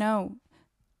thing. We know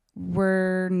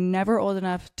we're never old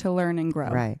enough to learn and grow.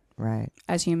 Right, right.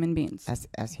 As human beings.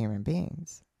 As human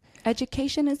beings.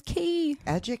 Education is key.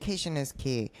 Education is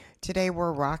key. Today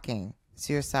we're rocking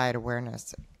suicide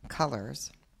awareness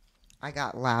colors. I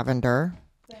got lavender.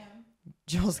 Damn.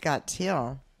 Jewel's got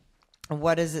teal.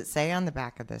 What does it say on the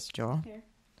back of this, Jewel? Here.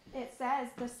 It says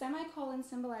the semicolon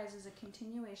symbolizes a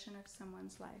continuation of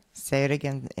someone's life. Say it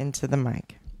again into the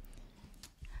mic.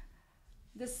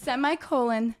 The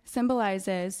semicolon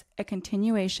symbolizes a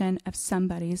continuation of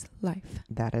somebody's life.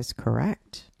 That is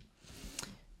correct.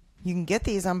 You can get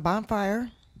these on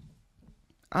Bonfire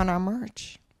on our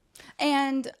merch.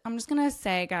 And I'm just going to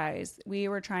say, guys, we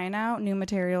were trying out new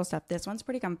material stuff. This one's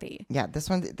pretty comfy. Yeah, this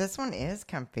one is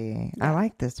comfy. Yeah. I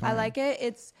like this one. I like it.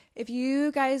 It's if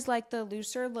you guys like the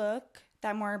looser look,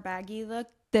 that more baggy look,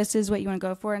 this is what you want to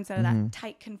go for instead of that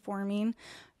tight conforming.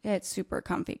 It's super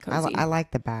comfy, cozy. I like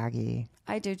the baggy.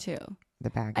 I do too. The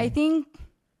baggy.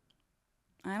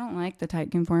 I don't like the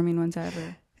tight conforming ones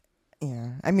ever. Yeah.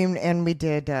 I mean, and we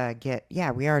did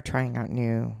we are trying out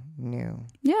new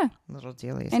little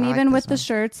dealies. And even with the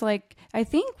shirts, like I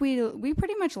think we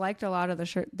pretty much liked a lot of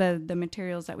the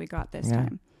materials that we got this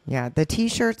time. Yeah, the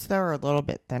T-shirts though are a little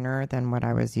bit thinner than what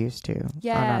I was used to on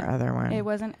our other one. It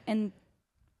wasn't, and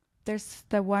there's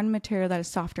the one material that is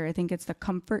softer. I think it's the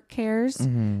Comfort Cares.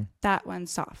 Mm-hmm. That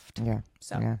one's soft. Yeah.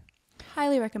 So yeah.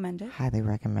 highly recommend it. Highly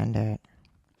recommend it.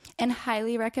 And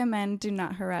highly recommend do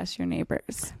not harass your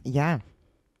neighbors. Yeah.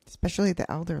 Especially the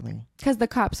elderly. Because the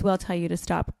cops will tell you to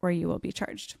stop or you will be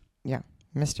charged. Yeah.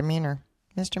 Misdemeanor.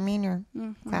 Misdemeanor.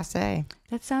 Mm-hmm. Class A.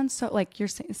 That sounds so like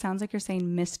it sounds like you're saying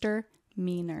Mr.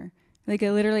 Meaner. Like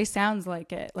it literally sounds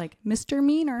like it. Like Mr.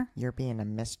 Meaner. You're being a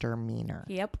misdemeanor.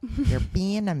 Yep. You're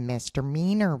being a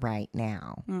misdemeanor right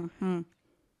now. Mm-hmm.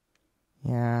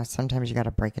 Yeah. Sometimes you got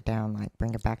to break it down. Like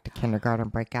bring it back to kindergarten.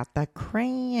 Break out the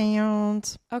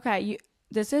crayons. Okay.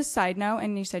 This is side note.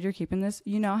 And you said you're keeping this.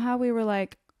 You know how we were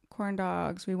like corn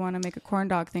dogs. We want to make a corn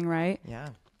dog thing, right? Yeah.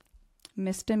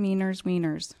 Misdemeanors,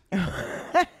 wieners.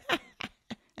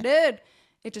 Dude,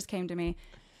 it just came to me.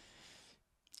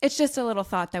 It's just a little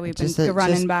thought that we've been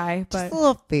running by. But just a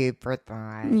little food for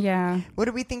thought. Yeah. What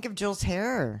do we think of Jill's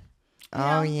hair?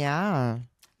 Yeah. Oh, yeah.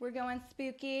 We're going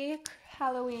spooky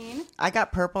Halloween. I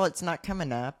got purple. It's not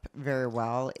coming up very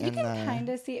well You can kind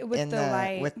of see it with the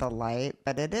light. With the light,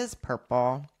 but it is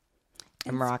purple.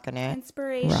 I'm rocking it.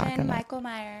 Inspiration, Michael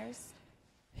Myers.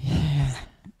 Yeah.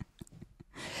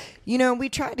 You know, we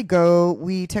took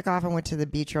off and went to the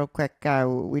beach real quick.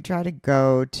 We tried to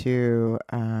go to,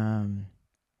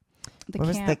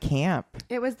 was the camp?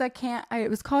 It was the camp.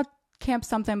 It was called Camp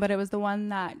something, but it was the one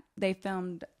that they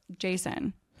filmed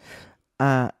Jason.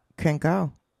 Couldn't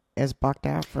go. It was blocked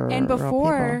out for and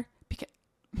before, real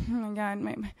oh my God,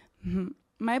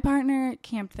 my partner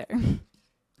camped there.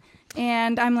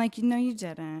 And I'm like, no, you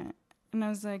didn't. And I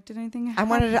was like, did anything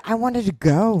happen? I wanted to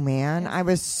go, man.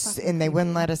 And they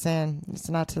wouldn't let us in. It's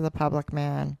not to the public,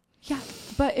 man. Yeah,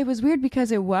 but it was weird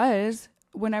because it was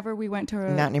whenever we went to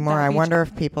not anymore. I wonder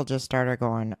if people just started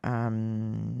going,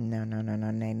 no,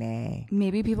 nay.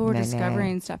 Maybe people were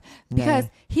discovering stuff because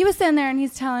he was sitting there and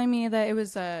he's telling me that it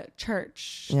was a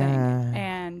church thing,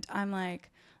 and I'm like,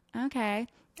 okay.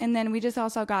 And then we just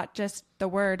also got just the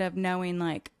word of knowing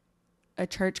like a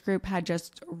church group had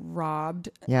just robbed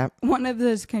one of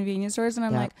those convenience stores, and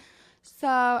I'm like, so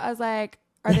I was like,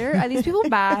 are these people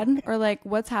bad or like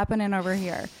what's happening over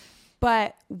here?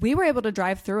 But we were able to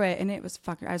drive through it, and it was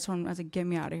fucking. I was like, get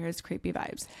me out of here! It's creepy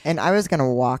vibes. And I was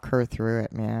gonna walk her through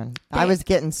it, man. I was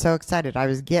getting so excited. I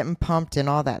was getting pumped and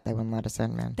all that. They wouldn't let us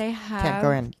in, man. They have can't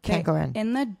go in. Can't go in.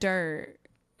 In the dirt,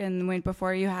 and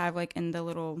before you have like in the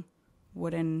little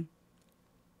wooden.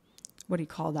 What do you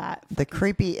call that?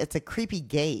 It's a creepy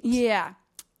gate. Yeah.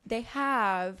 They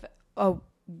have a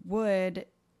wood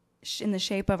in the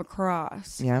shape of a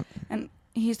cross. Yep. And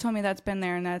he's told me that's been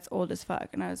there and that's old as fuck.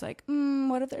 And I was like,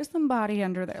 what if there's somebody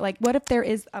under there? Like, what if there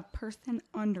is a person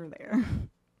under there?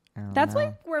 That's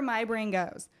like where my brain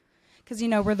goes. Because,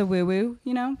 we're the woo-woo,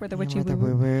 we're the witchy woo-woo. We're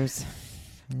the woo-woos.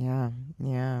 Yeah.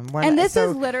 Yeah. And this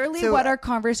is literally what our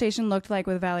conversation looked like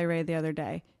with Valley Ray the other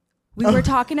day. We were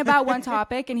talking about one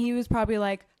topic, and he was probably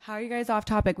like, how are you guys off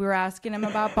topic? We were asking him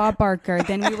about Bob Barker.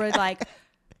 Then we were like,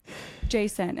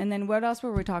 Jason. And then what else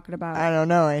were we talking about? I don't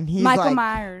know. And he's Michael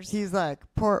Myers. He's like,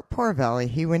 poor Valley.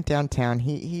 He went downtown.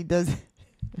 He does.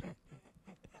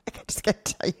 I just got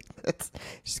to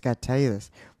tell you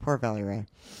this. Poor Valley Ray.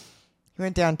 He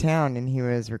went downtown, and he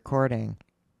was recording.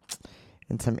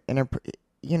 And some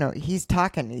he's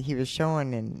talking. He was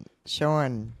showing.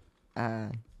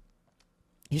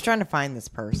 He's trying to find this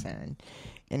person,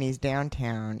 and he's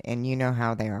downtown, and you know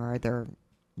how they are. They're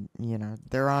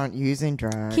on using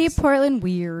drugs. Keep Portland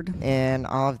weird. And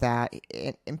all of that.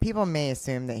 And people may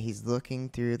assume that he's looking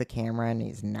through the camera, and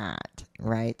he's not,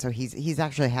 right? So he's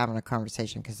actually having a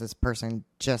conversation because this person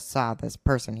just saw this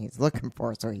person he's looking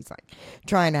for. So he's like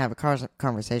trying to have a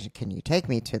conversation. Can you take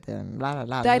me to them? Blah,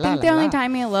 blah, blah, I think the only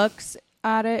time he looks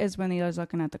at it is when he was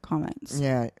looking at the comments.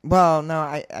 Yeah. Well, no,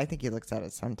 I think he looks at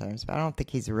it sometimes, but I don't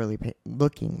think he's really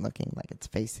looking like it's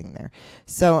facing there.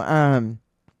 So,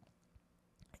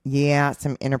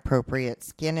 some inappropriate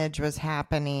skinnage was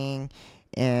happening.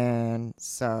 And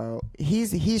so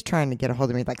he's trying to get a hold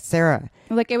of me, like Sarah.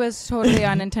 Like it was totally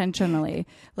unintentionally.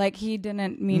 Like he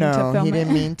didn't mean to film it. No, he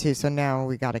didn't mean to. So now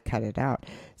we got to cut it out.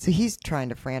 So he's trying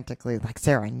to frantically, like,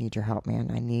 Sarah, I need your help, man.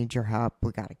 I need your help.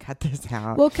 We got to cut this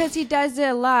out. Well, because he does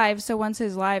it live. So once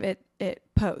his live, it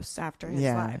posts after his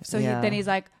live. So then he's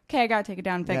like, okay, I got to take it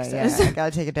down and fix this. I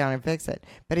got to take it down and fix it.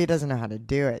 But he doesn't know how to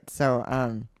do it.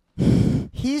 So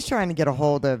he's trying to get a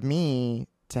hold of me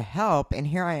to help. And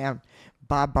here I am.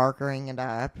 Bob Barkering it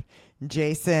up,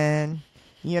 Jason,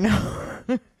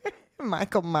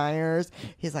 Michael Myers.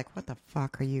 He's like, what the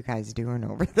fuck are you guys doing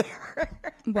over there?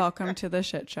 Welcome to the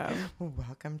shit show.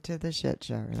 Welcome to the shit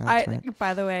show. That's right.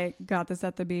 By the way, got this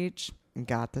at the beach.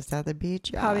 Got this at the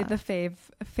beach. Yeah. Probably the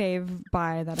fave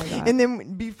buy that I got. And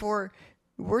then before,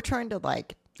 we're trying to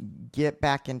like get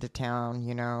back into town,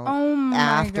 you know, Oh my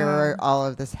after God. all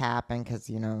of this happened, because,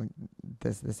 you know,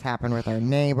 this happened with our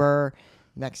neighbor.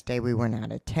 Next day we went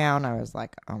out of town. I was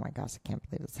like, oh my gosh, I can't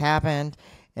believe this happened.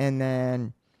 And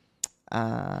then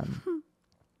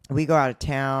we go out of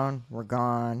town, we're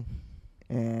gone,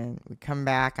 and we come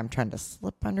back. I'm trying to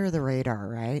slip under the radar,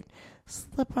 right?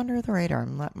 Slip under the radar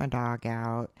and let my dog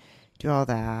out, do all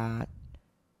that.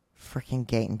 Freaking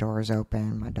gate and doors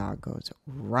open. My dog goes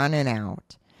running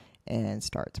out and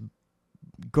starts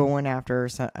going after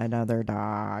another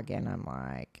dog. And I'm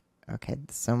like, okay,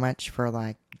 so much for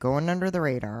like going under the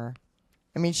radar.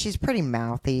 I mean, she's pretty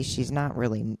mouthy. She's not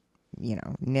really, you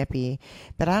know, nippy.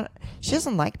 But she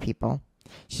doesn't like people.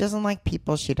 She doesn't like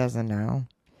people she doesn't know.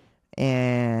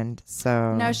 And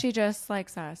so... No, she just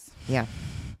likes us. Yeah.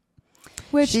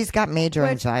 Which She's got major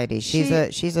anxiety. She's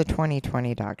a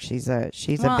 2020 dog. She's a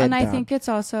big dog. And I think it's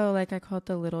also like I call it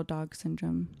the little dog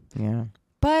syndrome. Yeah.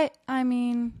 But I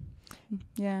mean,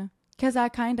 yeah,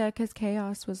 because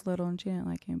Chaos was little and she didn't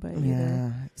like anybody either.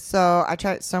 Yeah. So I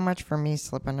tried so much for me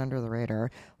slipping under the radar.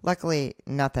 Luckily,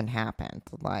 nothing happened.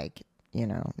 Like, you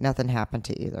know, nothing happened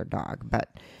to either dog.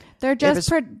 But They're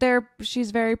just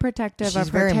she's very protective she's of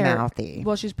her very mouthy.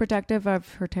 Well, she's protective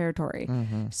of her territory.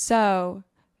 Mm-hmm. So,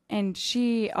 and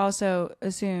she also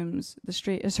assumes the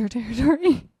street is her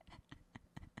territory.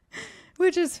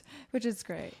 Which is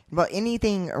great. Well,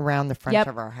 anything around the front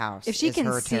of our house If she is can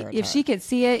her see, territory. if she could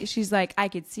see it, she's like, I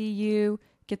could see you.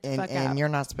 Get the fuck out. And you're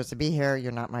not supposed to be here.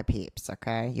 You're not my peeps,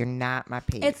 okay? You're not my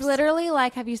peeps. It's literally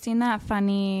like, have you seen that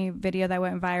funny video that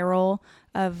went viral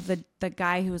of the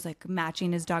guy who was like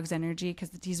matching his dog's energy because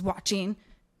he's watching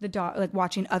the dog, like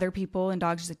watching other people and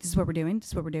dogs. He's like, this is what we're doing. This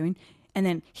is what we're doing. And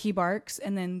then he barks,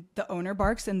 and then the owner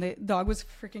barks, and the dog was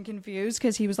freaking confused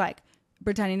because he was like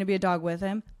pretending to be a dog with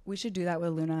him. We should do that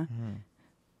with Luna. Mm-hmm.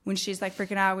 When she's like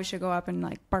freaking out, we should go up and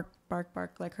like bark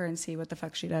like her and see what the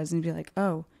fuck she does and be like,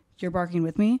 oh, you're barking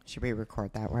with me? Should we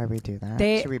record that while we do that?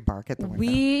 Should we bark at the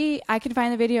window? I can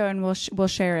find the video and we'll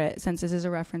share it since this is a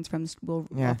reference from.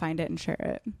 We'll find it and share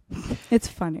it. It's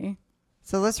funny.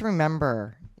 So let's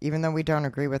remember, even though we don't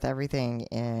agree with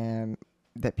everything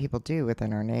that people do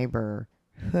within our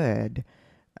neighborhood,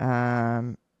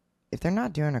 if they're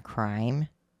not doing a crime,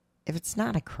 if it's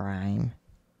not a crime,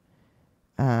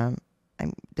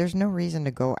 there's no reason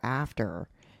to go after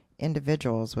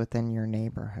individuals within your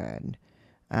neighborhood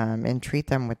and treat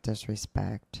them with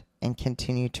disrespect and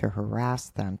continue to harass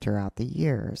them throughout the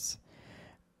years.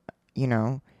 You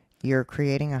know, you're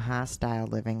creating a hostile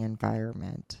living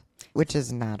environment, which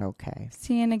is not okay.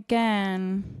 See, and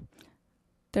again,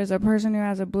 there's a person who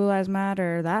has a Blue Lives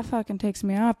Matter. That fucking takes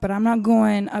me off, but I'm not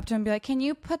going up to him and be like, can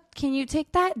you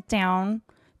take that down?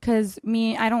 Because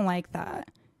I don't like that.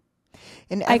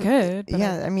 And I could. But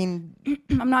yeah, I mean,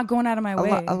 I'm not going out of my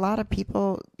way. A lot of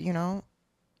people, you know,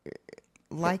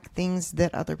 like things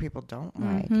that other people don't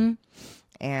like.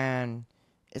 And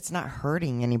it's not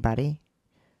hurting anybody.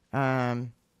 You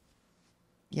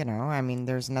know, I mean,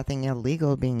 there's nothing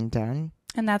illegal being done.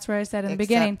 And that's what I said in the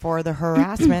beginning. Except for the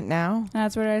harassment now.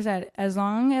 That's what I said. As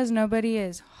long as nobody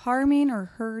is harming or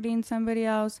hurting somebody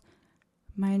else,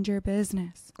 mind your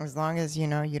business. As long as, you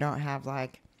know, you don't have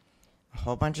like a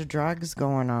whole bunch of drugs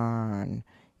going on,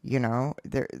 you know,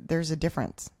 there's a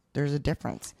difference. There's a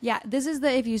difference. Yeah, this is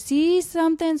the if you see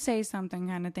something, say something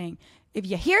kind of thing. If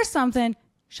you hear something,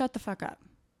 shut the fuck up.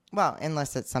 Well,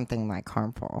 unless it's something like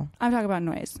harmful. I'm talking about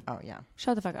noise. Oh, yeah.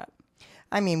 Shut the fuck up.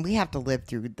 I mean, we have to live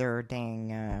through their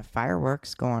dang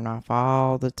fireworks going off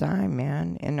all the time,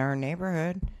 man, in our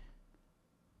neighborhood.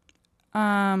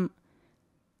 One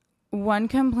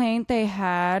complaint they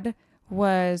had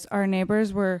was our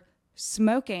neighbors were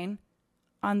smoking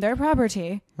on their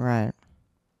property. Right.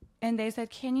 And they said,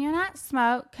 can you not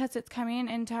smoke because it's coming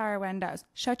into our windows?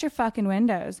 Shut your fucking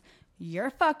windows. You're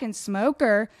a fucking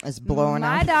smoker. It's blowing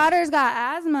out. My daughter's got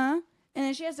asthma. And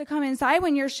then she has to come inside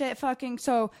when your shit fucking...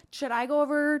 So should I go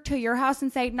over to your house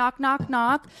and say, knock, knock,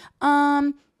 knock?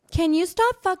 Can you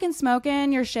stop fucking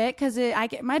smoking your shit? Because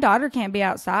my daughter can't be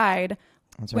outside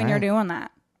when you're doing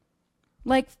that.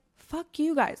 Like, fuck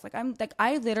you guys. Like,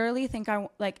 I literally think I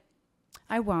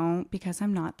won't because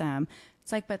I'm not them.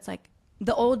 It's like, but it's like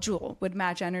the old Jewel would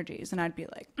match energies. And I'd be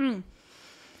like,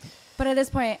 But at this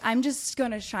point, I'm just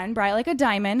going to shine bright like a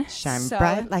diamond. Shine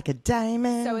bright like a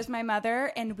diamond. So is my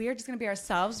mother, and we're just going to be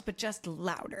ourselves, but just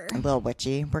louder. A little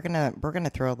witchy. We're gonna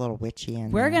throw a little witchy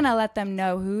in. We're there. going to let them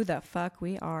know who the fuck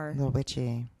we are. A little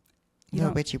witchy.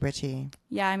 Little witchy.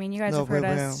 Yeah, I mean, you guys have heard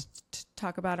us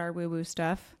talk about our woo-woo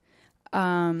stuff.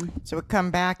 So we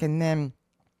come back, and then...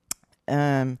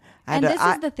 and this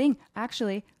is the thing,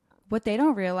 actually, what they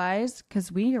don't realize,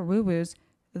 because we are woo-woos,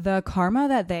 the karma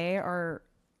that they are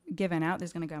giving out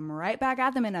is going to come right back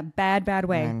at them in a bad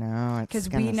way. I know, because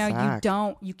we know suck.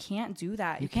 you can't do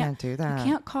that. You can't do that. You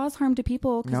can't cause harm to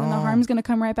people, because then the harm's going to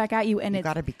come right back at you. And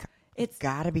it's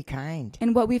gotta be kind.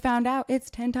 And what we found out, it's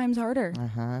 10 times harder.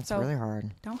 It's really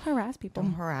hard. Don't harass people.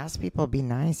 Be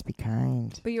nice. Be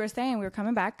kind. But you were saying we were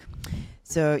coming back.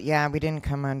 So yeah, we didn't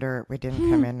come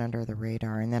in under the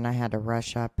radar, and then I had to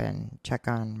rush up and check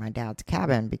on my dad's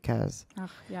cabin because,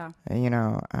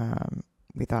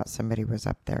 we thought somebody was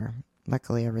up there.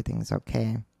 Luckily, everything's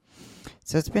okay.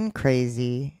 So it's been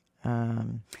crazy.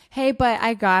 Hey, but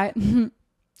I got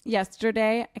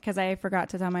yesterday, because I forgot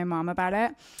to tell my mom about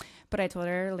it, but I told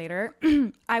her later.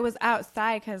 I was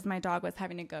outside because my dog was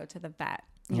having to go to the vet.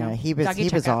 He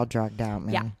was all drugged out,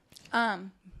 man. Yeah.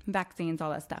 Vaccines,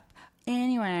 all that stuff.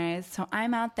 Anyways, so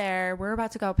I'm out there. We're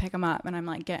about to go pick him up, and I'm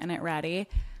like getting it ready.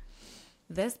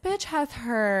 This bitch has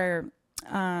her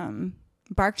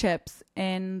bark chips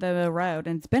in the road,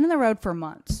 and it's been in the road for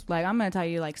months. Like, I'm gonna tell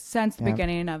you, like, since the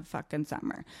beginning of fucking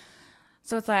summer.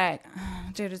 So it's like,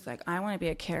 dude, it's like, I want to be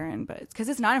a Karen, but it's because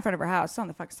it's not in front of her house. It's on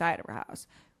the fucking side of her house.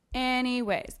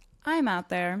 Anyways, I'm out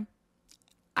there.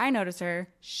 I notice her.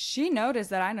 She noticed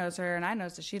that I noticed her, and I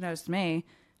noticed that she noticed me.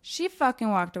 She fucking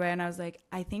walked away, and I was like,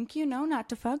 I think you know not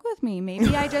to fuck with me.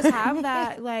 Maybe I just have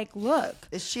that, like, look.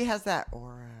 She has that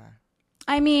aura.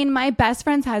 I mean, my best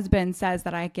friend's husband says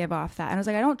that I give off that. And I was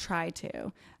like, I don't try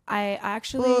to. I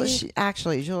actually... Well,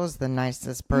 Julie's the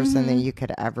nicest person that you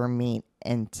could ever meet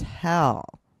until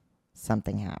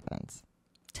something happens.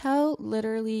 Till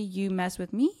literally you mess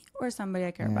with me or somebody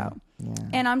I care about. Yeah.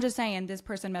 And I'm just saying, this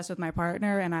person messed with my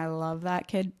partner, and I love that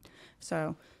kid.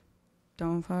 So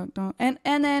don't. And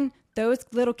then those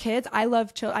little kids, I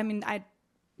love children. I mean, I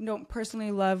don't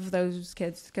personally love those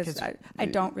kids because I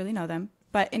don't really know them.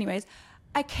 But anyways,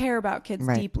 I care about kids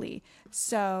deeply.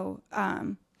 So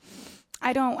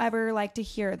I don't ever like to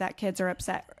hear that kids are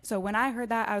upset. So when I heard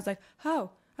that, I was like,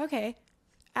 oh, okay.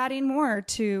 Adding more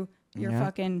to your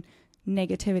fucking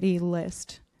negativity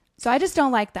list. So I just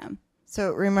don't like them.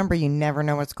 So remember, you never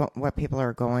know what people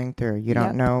are going through. You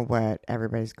don't know what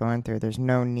everybody's going through. There's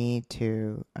no need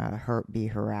to be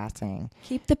harassing.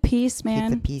 Keep the peace,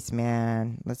 man. Keep the peace,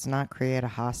 man. Let's not create a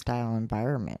hostile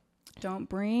environment. Don't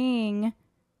bring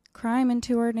crime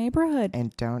into our neighborhood.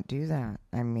 And don't do that.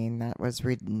 I mean, that was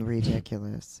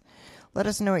ridiculous. Let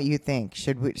us know what you think.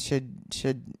 Should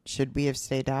we have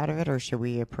stayed out of it, or should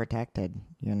we have protected?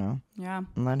 Yeah.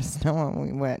 And let us know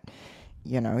what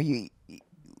you.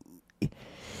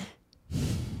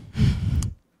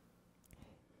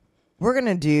 We're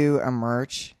gonna do a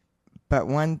merch, but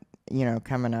one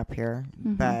coming up here.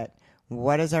 Mm-hmm. But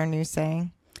what is our new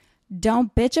saying?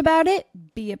 Don't bitch about it.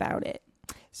 Be about it.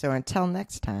 So until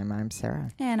next time, I'm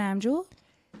Sarah. And I'm Jewel.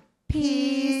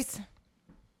 Peace.